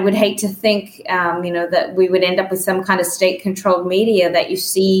would hate to think, that we would end up with some kind of state-controlled media that you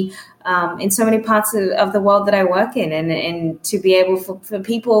see in so many parts of the world that I work in. And to be able for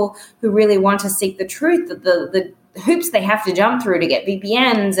people who really want to seek the truth, the hoops they have to jump through to get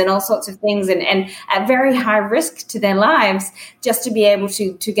VPNs and all sorts of things, and at very high risk to their lives, just to be able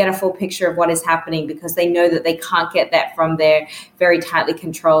to get a full picture of what is happening, because they know that they can't get that from their very tightly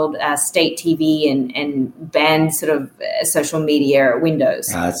controlled state TV and banned sort of social media windows.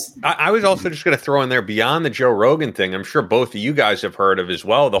 I was also just going to throw in there, beyond the Joe Rogan thing, I'm sure both of you guys have heard of as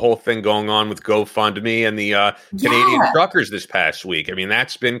well, the whole thing going on with GoFundMe and the Canadian truckers this past week. I mean,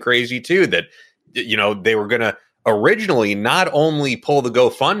 that's been crazy too, that, they were going to originally not only pull the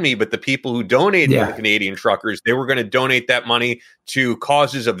GoFundMe, but the people who donated to the Canadian truckers, they were going to donate that money to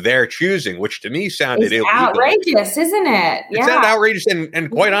causes of their choosing, which to me sounded illegal. Outrageous, isn't it? It sounded outrageous and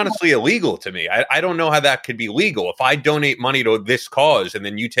quite honestly illegal to me. I don't know how that could be legal. If I donate money to this cause and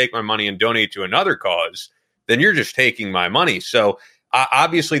then you take my money and donate to another cause, then you're just taking my money. So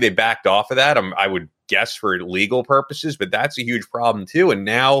obviously they backed off of that, I would guess for legal purposes, but that's a huge problem too. And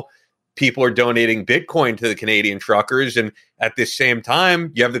now people are donating Bitcoin to the Canadian truckers. And at the same time,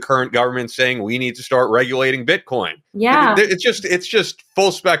 you have the current government saying we need to start regulating Bitcoin. Yeah. It's just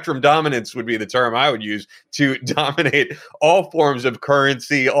full spectrum dominance would be the term I would use to dominate all forms of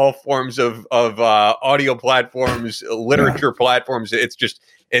currency, all forms of audio platforms, literature platforms. It's just,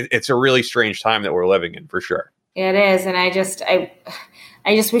 it's a really strange time that we're living in, for sure. It is. And I just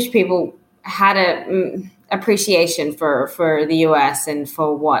wish people had a appreciation for the U.S. and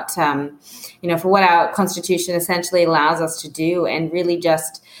for what for what our Constitution essentially allows us to do, and really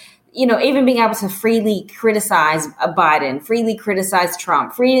just even being able to freely criticize Biden, freely criticize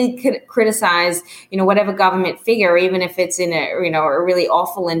Trump, freely criticize whatever government figure, even if it's in a a really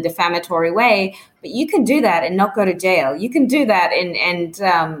awful and defamatory way. But you can do that and not go to jail. You can do that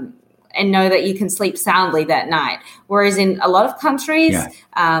and and know that you can sleep soundly that night. Whereas in a lot of countries,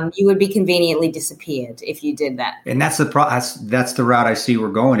 you would be conveniently disappeared if you did that. And that's the route I see we're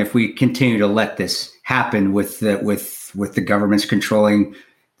going. If we continue to let this happen with the governments controlling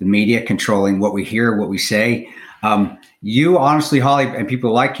the media, controlling what we hear, what we say, you honestly, Hollie, and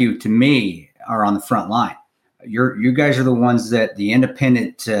people like you, to me, are on the front line. You guys are the ones that the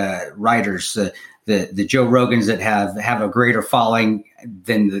independent writers, the Joe Rogans that have a greater following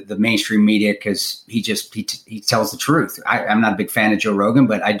than the mainstream media, because he tells the truth. I'm not a big fan of Joe Rogan,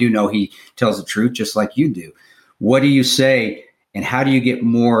 but I do know he tells the truth just like you do. What do you say, and how do you get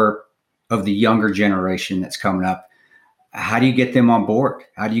more of the younger generation that's coming up? How do you get them on board?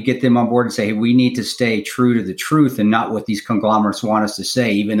 How do you get them on board and say, hey, we need to stay true to the truth and not what these conglomerates want us to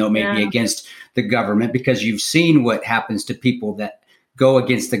say, even though it may be against the government? Because you've seen what happens to people that go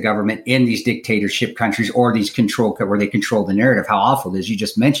against the government in these dictatorship countries or these where they control the narrative, how awful it is. You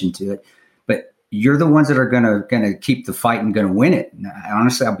just mentioned to it. But you're the ones that are going to keep the fight and going to win it.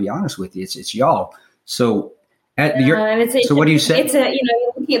 Honestly, I'll be honest with you. It's y'all. So so what do you say? It's you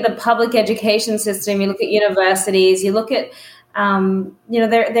look at the public education system, you look at universities, you look at,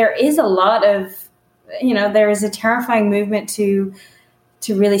 there is a lot of, there is a terrifying movement to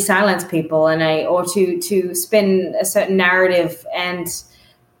really silence people or to spin a certain narrative. And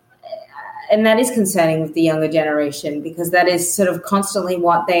that is concerning with the younger generation, because that is sort of constantly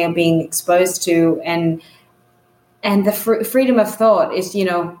what they are being exposed to. And the freedom of thought is,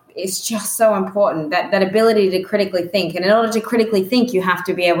 it's just so important, that ability to critically think. And in order to critically think, you have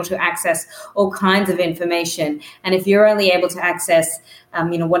to be able to access all kinds of information. And if you're only able to access,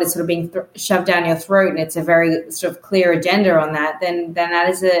 what is sort of being shoved down your throat, and it's a very sort of clear agenda on that, then that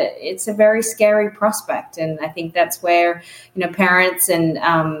is it's a very scary prospect. And I think that's where, parents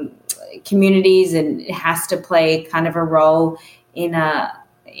and communities, and it has to play kind of a role in a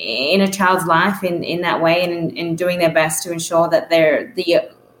child's life in that way, and in doing their best to ensure that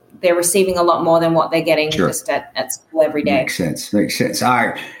they're receiving a lot more than what they're getting just at school every day. Makes sense. All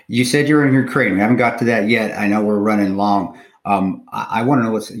right. You said you're in Ukraine. We haven't got to that yet. I know we're running long. I want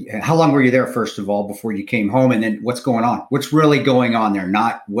to know how long were you there, first of all, before you came home, and then what's going on? What's really going on there?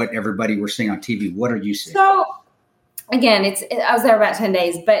 Not what everybody we're seeing on TV. What are you seeing? So again, I was there about 10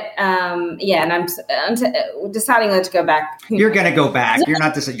 days, but and I'm deciding not to go back. You're going to go back. You're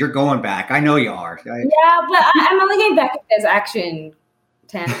not you're going back. I know you are. Yeah, but I'm only going back if there's action.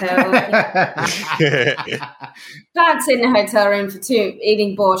 Can't sit in a hotel room for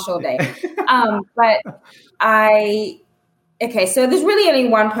eating borscht all day. So there's really only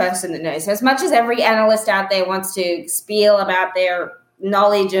one person that knows. So as much as every analyst out there wants to spiel about their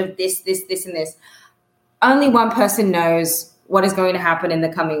knowledge of this, and this, only one person knows what is going to happen in the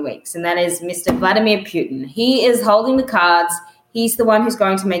coming weeks, and that is Mr. Vladimir Putin. He is holding the cards. He's the one who's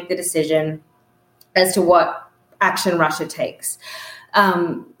going to make the decision as to what action Russia takes.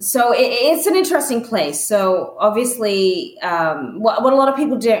 So it's an interesting place. So obviously, what a lot of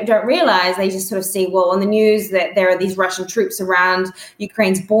people don't realize, they just sort of see, on the news that there are these Russian troops around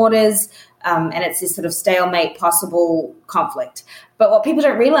Ukraine's borders, and it's this sort of stalemate, possible conflict. But what people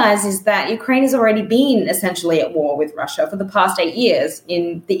don't realize is that Ukraine has already been essentially at war with Russia for the past 8 years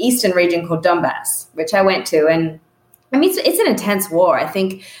in the eastern region called Donbass, which I went to. And I mean, it's an intense war. I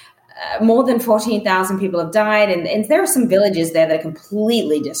think more than 14,000 people have died, and there are some villages there that are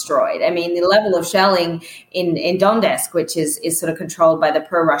completely destroyed. I mean, the level of shelling in Donetsk, which is sort of controlled by the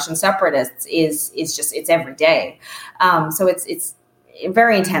pro-Russian separatists, is just, it's every day. So it's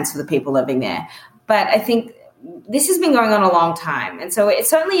very intense for the people living there. But I think this has been going on a long time, and so it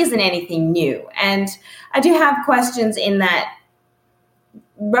certainly isn't anything new. And I do have questions in that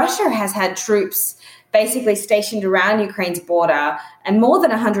Russia has had troops basically stationed around Ukraine's border, and more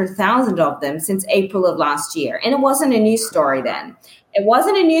than 100,000 of them since April of last year. And it wasn't a news story then. It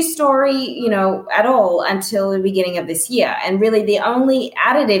wasn't a news story, at all until the beginning of this year. And really the only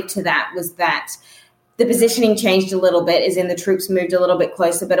additive to that was that the positioning changed a little bit, as in the troops moved a little bit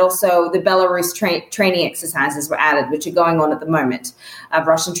closer, but also the Belarus training exercises were added, which are going on at the moment.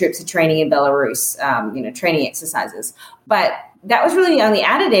 Russian troops are training in Belarus, training exercises. But that was really the only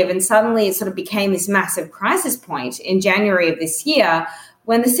additive, and suddenly it sort of became this massive crisis point in January of this year,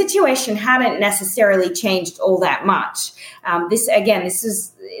 when the situation hadn't necessarily changed all that much. This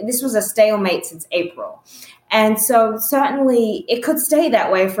was a stalemate since April. And so certainly it could stay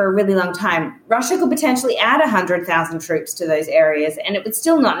that way for a really long time. Russia could potentially add 100,000 troops to those areas, and it would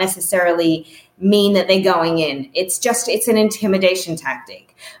still not necessarily mean that they're going in. It's an intimidation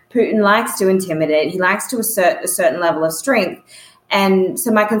tactic. Putin likes to intimidate. He likes to assert a certain level of strength. And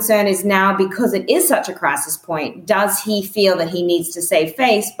so my concern is now, because it is such a crisis point, does he feel that he needs to save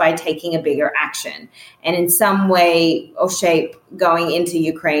face by taking a bigger action and in some way or shape going into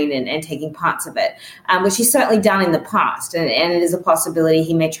Ukraine and taking parts of it, which he's certainly done in the past. And it is a possibility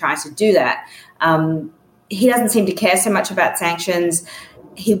he may try to do that. He doesn't seem to care so much about sanctions.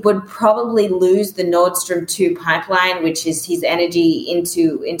 He would probably lose the Nord Stream 2 pipeline, which is his energy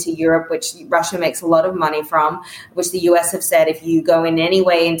into Europe, which Russia makes a lot of money from, which the US have said, if you go in any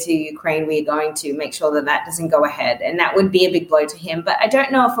way into Ukraine, we're going to make sure that that doesn't go ahead. And that would be a big blow to him. But I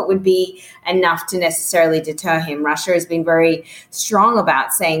don't know if it would be enough to necessarily deter him. Russia has been very strong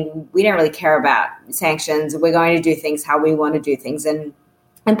about saying, we don't really care about sanctions. We're going to do things how we want to do things.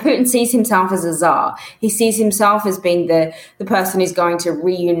 And Putin sees himself as a czar. He sees himself as being the person who's going to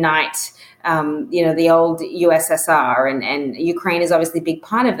reunite, the old USSR, and Ukraine is obviously a big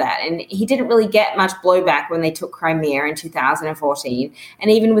part of that. And he didn't really get much blowback when they took Crimea in 2014. And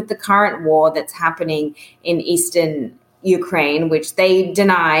even with the current war that's happening in eastern Ukraine, which they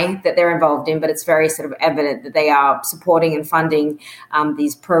deny that they're involved in, but it's very sort of evident that they are supporting and funding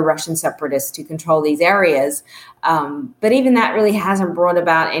these pro-Russian separatists to control these areas. But even that really hasn't brought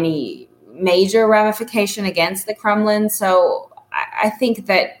about any major ramification against the Kremlin. So I think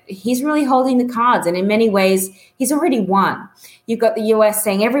that he's really holding the cards. And in many ways, he's already won. You've got the US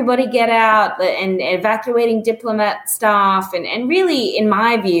saying, everybody get out, and evacuating diplomat staff, and really, in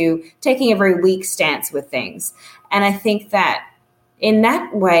my view, taking a very weak stance with things. And I think that in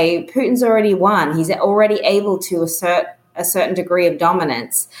that way, Putin's already won. He's already able to assert a certain degree of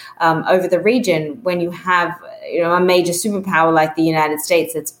dominance over the region when you have a major superpower like the United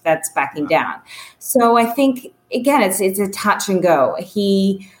States that's backing down. So I think, again, it's a touch and go.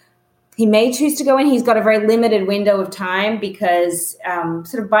 He may choose to go in. He's got a very limited window of time because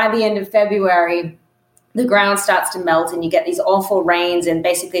sort of by the end of February, the ground starts to melt and you get these awful rains, and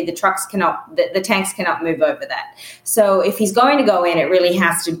basically the tanks cannot move over that. So if he's going to go in, it really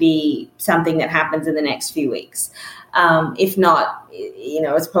has to be something that happens in the next few weeks. If not,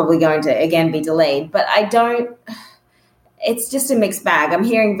 it's probably going to, again, be delayed. But it's just a mixed bag. I'm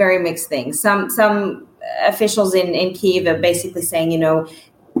hearing very mixed things. Some officials in Kyiv are basically saying,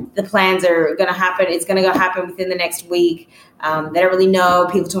 the plans are going to happen. It's going to go happen within the next week. They don't really know.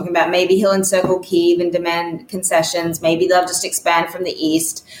 People talking about maybe he'll encircle Kyiv and demand concessions. Maybe they'll just expand from the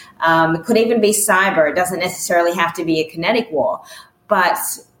east. It could even be cyber. It doesn't necessarily have to be a kinetic war. But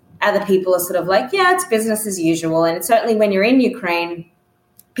other people are sort of like, yeah, it's business as usual. And certainly when you're in Ukraine,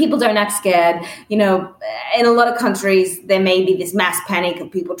 people don't act scared. In a lot of countries, there may be this mass panic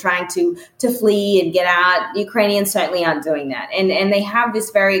of people trying to flee and get out. Ukrainians certainly aren't doing that. And they have this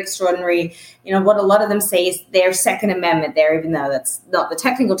very extraordinary, what a lot of them say is their Second Amendment there, even though that's not the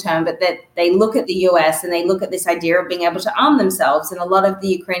technical term, but that they look at the US and they look at this idea of being able to arm themselves. And a lot of the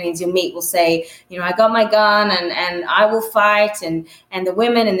Ukrainians you'll meet will say, I got my gun and I will fight. And the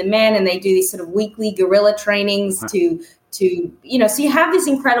women and the men, and they do these sort of weekly guerrilla trainings so you have this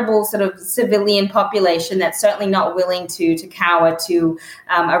incredible sort of civilian population that's certainly not willing to cower to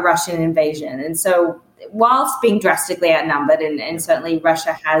a Russian invasion. And so whilst being drastically outnumbered, and certainly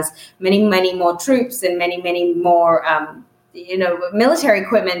Russia has many, many more troops and many, many more, military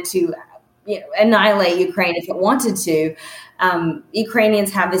equipment to annihilate Ukraine if it wanted to,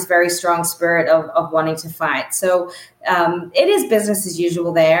 Ukrainians have this very strong spirit of wanting to fight. So it is business as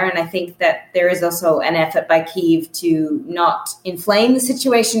usual there. And I think that there is also an effort by Kyiv to not inflame the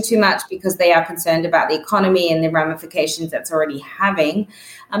situation too much because they are concerned about the economy and the ramifications that's already having.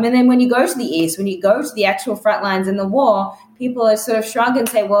 And then when you go to the east, when you go to the actual front lines in the war, people are sort of shrug and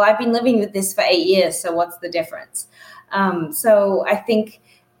say, well, I've been living with this for 8 years, so what's the difference? So I think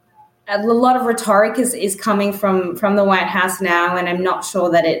a lot of rhetoric is coming from the White House now, and I'm not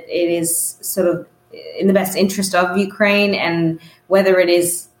sure that it is sort of in the best interest of Ukraine and whether it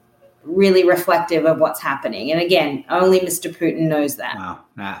is really reflective of what's happening. And again, only Mr. Putin knows that. Wow.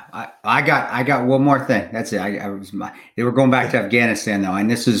 I got one more thing. That's it. They were going back to Afghanistan though,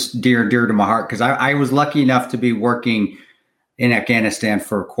 and this is dear to my heart because I was lucky enough to be working in Afghanistan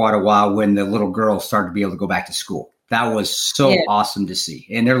for quite a while when the little girls started to be able to go back to school. That was so awesome to see.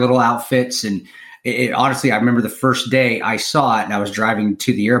 And their little outfits. And honestly, I remember the first day I saw it and I was driving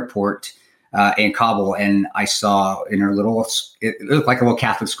to the airport in Kabul and I saw in her it looked like a little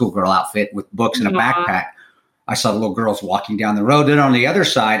Catholic schoolgirl outfit with books and a backpack. I saw the little girls walking down the road. Then on the other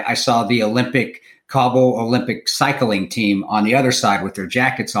side, I saw the Kabul Olympic cycling team on the other side with their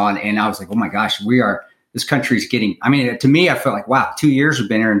jackets on. And I was like, oh my gosh, this country's getting, to me, I felt like, wow, 2 years have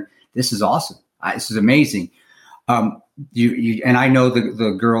been here and this is awesome. This is amazing. And I know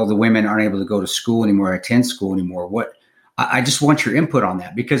the women aren't able to go to school anymore, attend school anymore. I just want your input on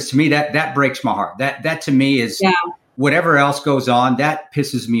that, because to me that breaks my heart. That to me is whatever else goes on, that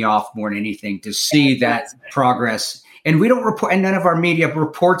pisses me off more than anything, to see that progress. And we don't report, and none of our media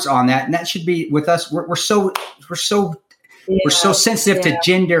reports on that. And that should be with us. We're so sensitive to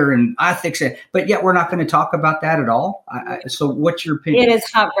gender and ethics, but yet we're not going to talk about that at all. So what's your opinion? It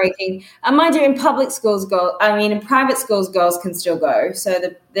is heartbreaking. Mind you, in public schools, in private schools, girls can still go. So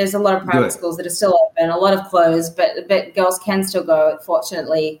there's a lot of private schools that are still open, a lot of closed, but girls can still go,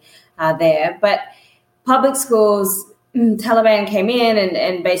 fortunately, there. But public schools, Taliban came in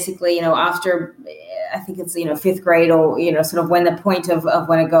and basically, after, I think it's, fifth grade, or, sort of when the point of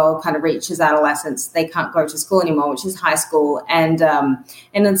when a girl kind of reaches adolescence, they can't go to school anymore, which is high school. And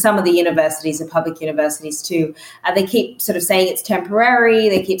then some of the universities, the public universities too, they keep sort of saying it's temporary.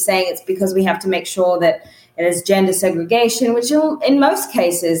 They keep saying it's because we have to make sure that it is gender segregation, which in most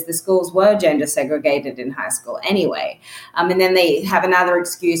cases, the schools were gender segregated in high school anyway. And then they have another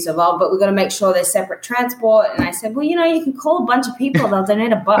excuse of, but we've got to make sure there's separate transport. And I said, well, you can call a bunch of people. They'll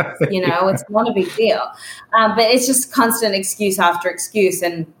donate a bus. It's not a big deal. But it's just constant excuse after excuse.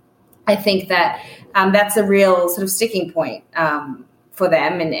 And I think that that's a real sort of sticking point for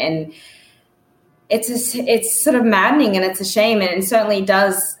them. And it's sort of maddening, and it's a shame. And it certainly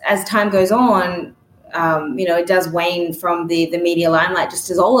does, as time goes on, it does wane from the media limelight, just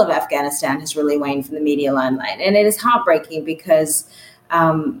as all of Afghanistan has really waned from the media limelight. And it is heartbreaking because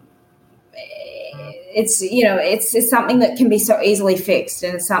it's something that can be so easily fixed.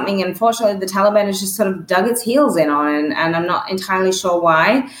 And it's something, unfortunately, the Taliban has just sort of dug its heels in on. And I'm not entirely sure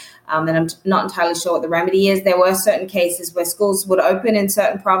why. And I'm not entirely sure what the remedy is. There were certain cases where schools would open in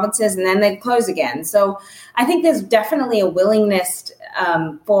certain provinces and then they'd close again. So I think there's definitely a willingness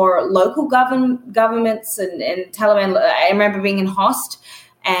for local governments and Taliban. I remember being in Host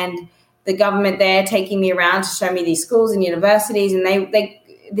and the government there taking me around to show me these schools and universities. And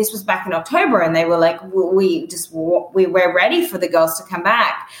this was back in October, and they were like, we're ready for the girls to come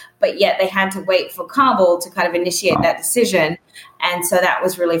back. But yet they had to wait for Kabul to kind of initiate that decision. And so that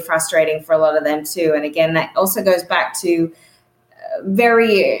was really frustrating for a lot of them too. And again, that also goes back to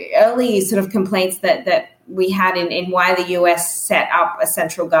very early sort of complaints that we had in why the US set up a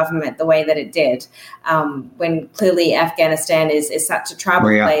central government the way that it did, when clearly Afghanistan is such a tribal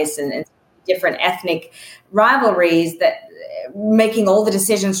place and different ethnic rivalries, that making all the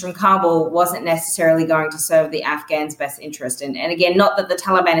decisions from Kabul wasn't necessarily going to serve the Afghans' best interest. And again, not that the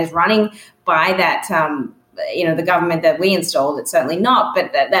Taliban is running by that, the government that we installed, it's certainly not,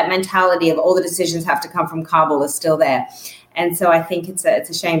 but that mentality of all the decisions have to come from Kabul is still there. And so I think it's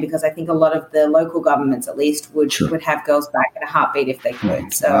a shame, because I think a lot of the local governments, at least, would have girls back in a heartbeat if they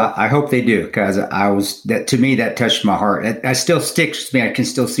could. So I hope they do, because to me, that touched my heart. That still sticks with me. I can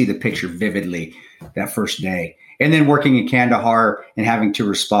still see the picture vividly that first day. And then working in Kandahar and having to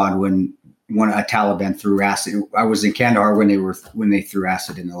respond when a Taliban threw acid. I was in Kandahar when they threw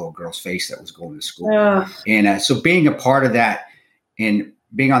acid in the little girl's face that was going to school. And so being a part of that and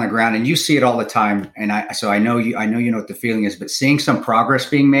being on the ground, and you see it all the time. And I know you know what the feeling is, but seeing some progress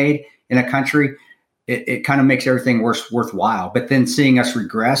being made in a country, it kind of makes everything worthwhile. But then seeing us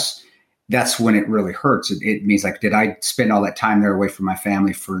regress, that's when it really hurts. It means, like, did I spend all that time there away from my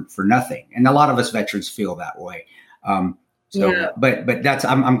family for nothing? And a lot of us veterans feel that way. But that's,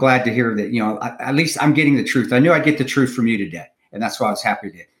 I'm glad to hear that, at least I'm getting the truth. I knew I'd get the truth from you today. And that's why I was happy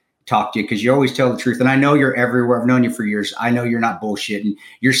to talk to you, because you always tell the truth. And I know you're everywhere. I've known you for years. I know you're not bullshitting.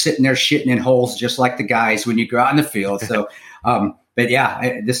 You're sitting there shitting in holes just like the guys when you go out in the field. So, but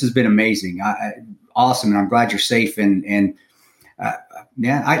yeah, this has been amazing. Awesome. And I'm glad you're safe. I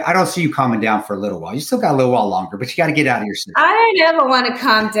don't see you calming down for a little while. You still got a little while longer, but you got to get out of your system. I don't ever want to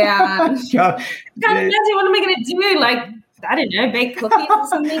calm down. What am I going to do? Like, I don't know, bake cookies or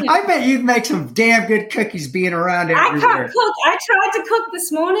something? I bet you'd make some damn good cookies being around everywhere. I can't cook. I tried to cook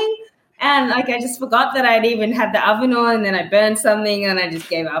this morning, and I just forgot that I'd even had the oven on, and then I burned something, and I just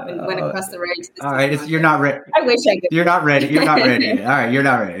gave up and went across the road. All right, you're not ready. I wish I could. You're not ready. All right, you're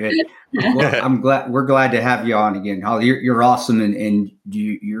not ready. Well, I'm glad. We're glad to have you on again, Hollie. You're awesome, and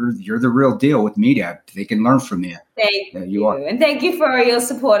you're the real deal with media. They can learn from you. Thank you, and thank you for your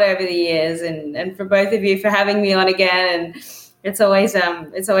support over the years, and for both of you for having me on again. And it's always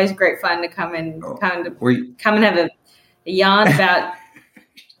great fun to come and have a yarn about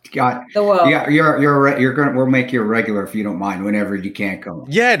the world. Yeah, we'll make you a regular if you don't mind, whenever you can come.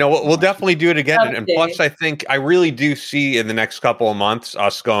 Yeah, no, we'll definitely do it again. And plus, I think I really do see in the next couple of months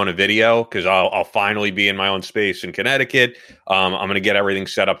us going to video, because I'll finally be in my own space in Connecticut. I'm going to get everything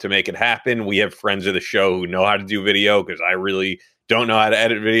set up to make it happen. We have friends of the show who know how to do video, because I really don't know how to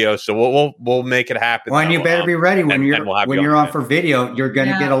edit video, so we'll make it happen. Well, and you better be ready when you're on for video. You're going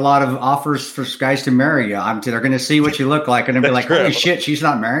to get a lot of offers for guys to marry you. They're going to see what you look like, and they'll be like, "Holy shit, she's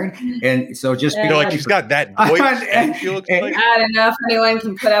not married." And so just be like, she's got that voice. And she looks like. I don't know if anyone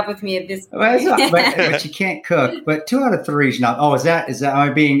can put up with me at this point. But you can't cook. But 2 out of 3 is not. Oh, is that?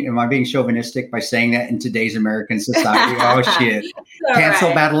 Am I being chauvinistic by saying that in today's American society? Oh shit!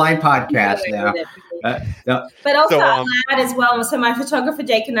 Cancel Battle Line podcast now. But also I'll add as well. So my photographer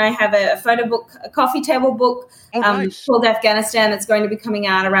Jake and I have a photo book, a coffee table book called Afghanistan that's going to be coming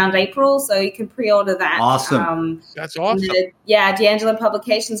out around April. So you can pre-order that. Awesome. That's awesome. D'Angelo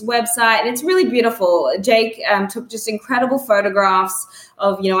Publications website. And it's really beautiful. Jake took just incredible photographs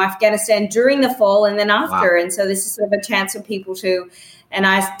of, Afghanistan during the fall and then after. Wow. And so this is sort of a chance for people to, and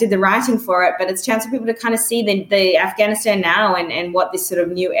I did the writing for it, but it's a chance for people to kind of see the Afghanistan now and what this sort of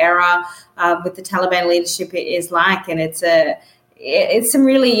new era with the Taliban leadership is like. And it's some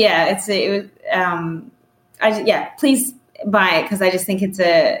really, please buy it, because I just think it's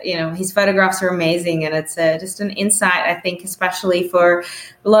his photographs are amazing, and it's just an insight, I think, especially for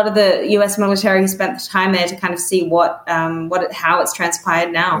a lot of the U.S. military who spent the time there to kind of see how it's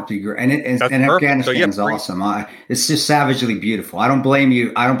transpired now. And Afghanistan is awesome. It's just savagely beautiful. I don't blame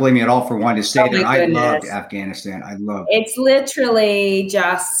you. I don't blame you at all for wanting to stay there. I love Afghanistan. I love it. It's literally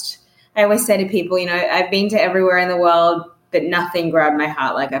just. I always say to people, I've been to everywhere in the world, but nothing grabbed my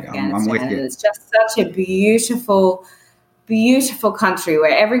heart like Afghanistan. I'm with you. And it's just such a beautiful, beautiful country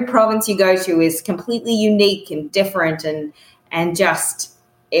where every province you go to is completely unique and different, and just,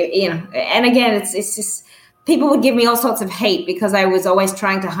 and again, it's just, people would give me all sorts of hate because I was always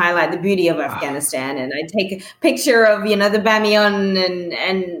trying to highlight the beauty of Afghanistan, and I'd take a picture of, the Bamiyan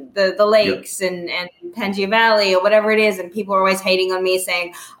and the lakes and Panjshir Valley or whatever it is, and people are always hating on me,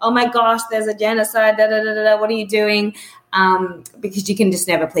 saying, "Oh my gosh, there's a genocide, what are you doing?" Because you can just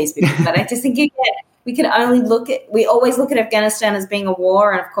never please people. But I just think we always look at Afghanistan as being a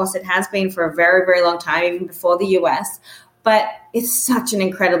war, and of course it has been for a very, very long time, even before the US. But it's such an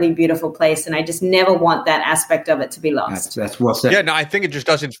incredibly beautiful place, and I just never want that aspect of it to be lost. That's well said. Yeah, no, I think it just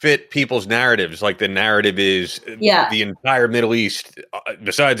doesn't fit people's narratives. Like, the narrative is the entire Middle East,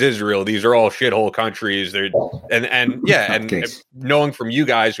 besides Israel, these are all shithole countries. And knowing from you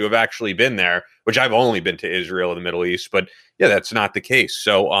guys who have actually been there, which I've only been to Israel and the Middle East, but yeah, that's not the case.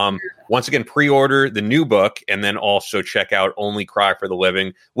 So once again, pre-order the new book, and then also check out Only Cry for the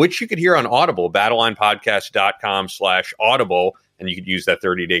Living, which you could hear on Audible, battlelinepodcast.com/audible, and you could use that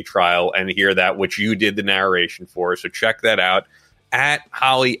 30-day trial and hear that, which you did the narration for. So check that out at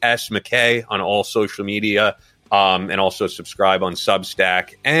Hollie S. McKay on all social media, and also subscribe on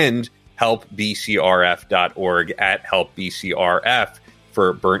Substack, and helpbcrf.org at helpbcrf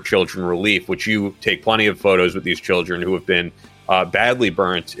for Burnt Children Relief, which you take plenty of photos with these children who have been badly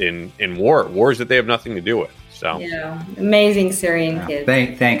burnt in wars that they have nothing to do with. So amazing Syrian kids.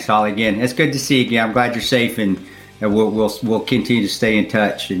 Thanks, Hollie. Again, it's good to see you again. I'm glad you're safe, and we'll continue to stay in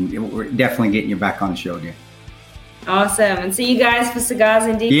touch, and we're definitely getting you back on the show again. Awesome. And see you guys for cigars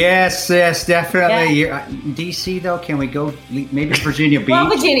in D.C. Yes, definitely. Yeah. D.C., though, can we go maybe Virginia Beach? Well,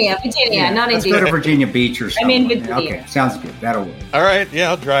 Virginia, not in D.C. Let's go to Virginia Beach or something. I'm in Virginia. Okay, sounds good. That'll work. All right. Yeah,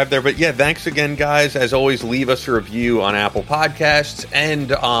 I'll drive there. But yeah, thanks again, guys. As always, leave us a review on Apple Podcasts.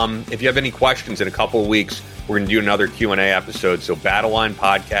 And if you have any questions, in a couple of weeks, we're going to do another Q&A episode. So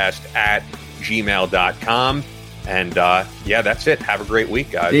battlelinepodcast@gmail.com. And that's it. Have a great week,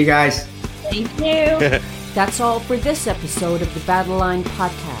 guys. See you guys. Thank you. That's all for this episode of the Battle Line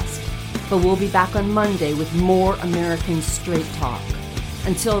Podcast, but we'll be back on Monday with more American Straight Talk.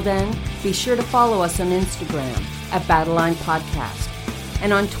 Until then, be sure to follow us on Instagram at Battle Line Podcast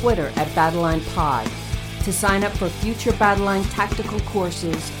and on Twitter at Battle Line Pod. To sign up for future Battle Line tactical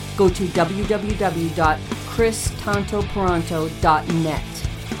courses, go to www.christantoparanto.net.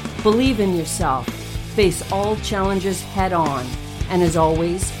 Believe in yourself, face all challenges head on, and as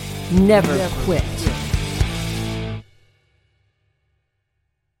always, never quit.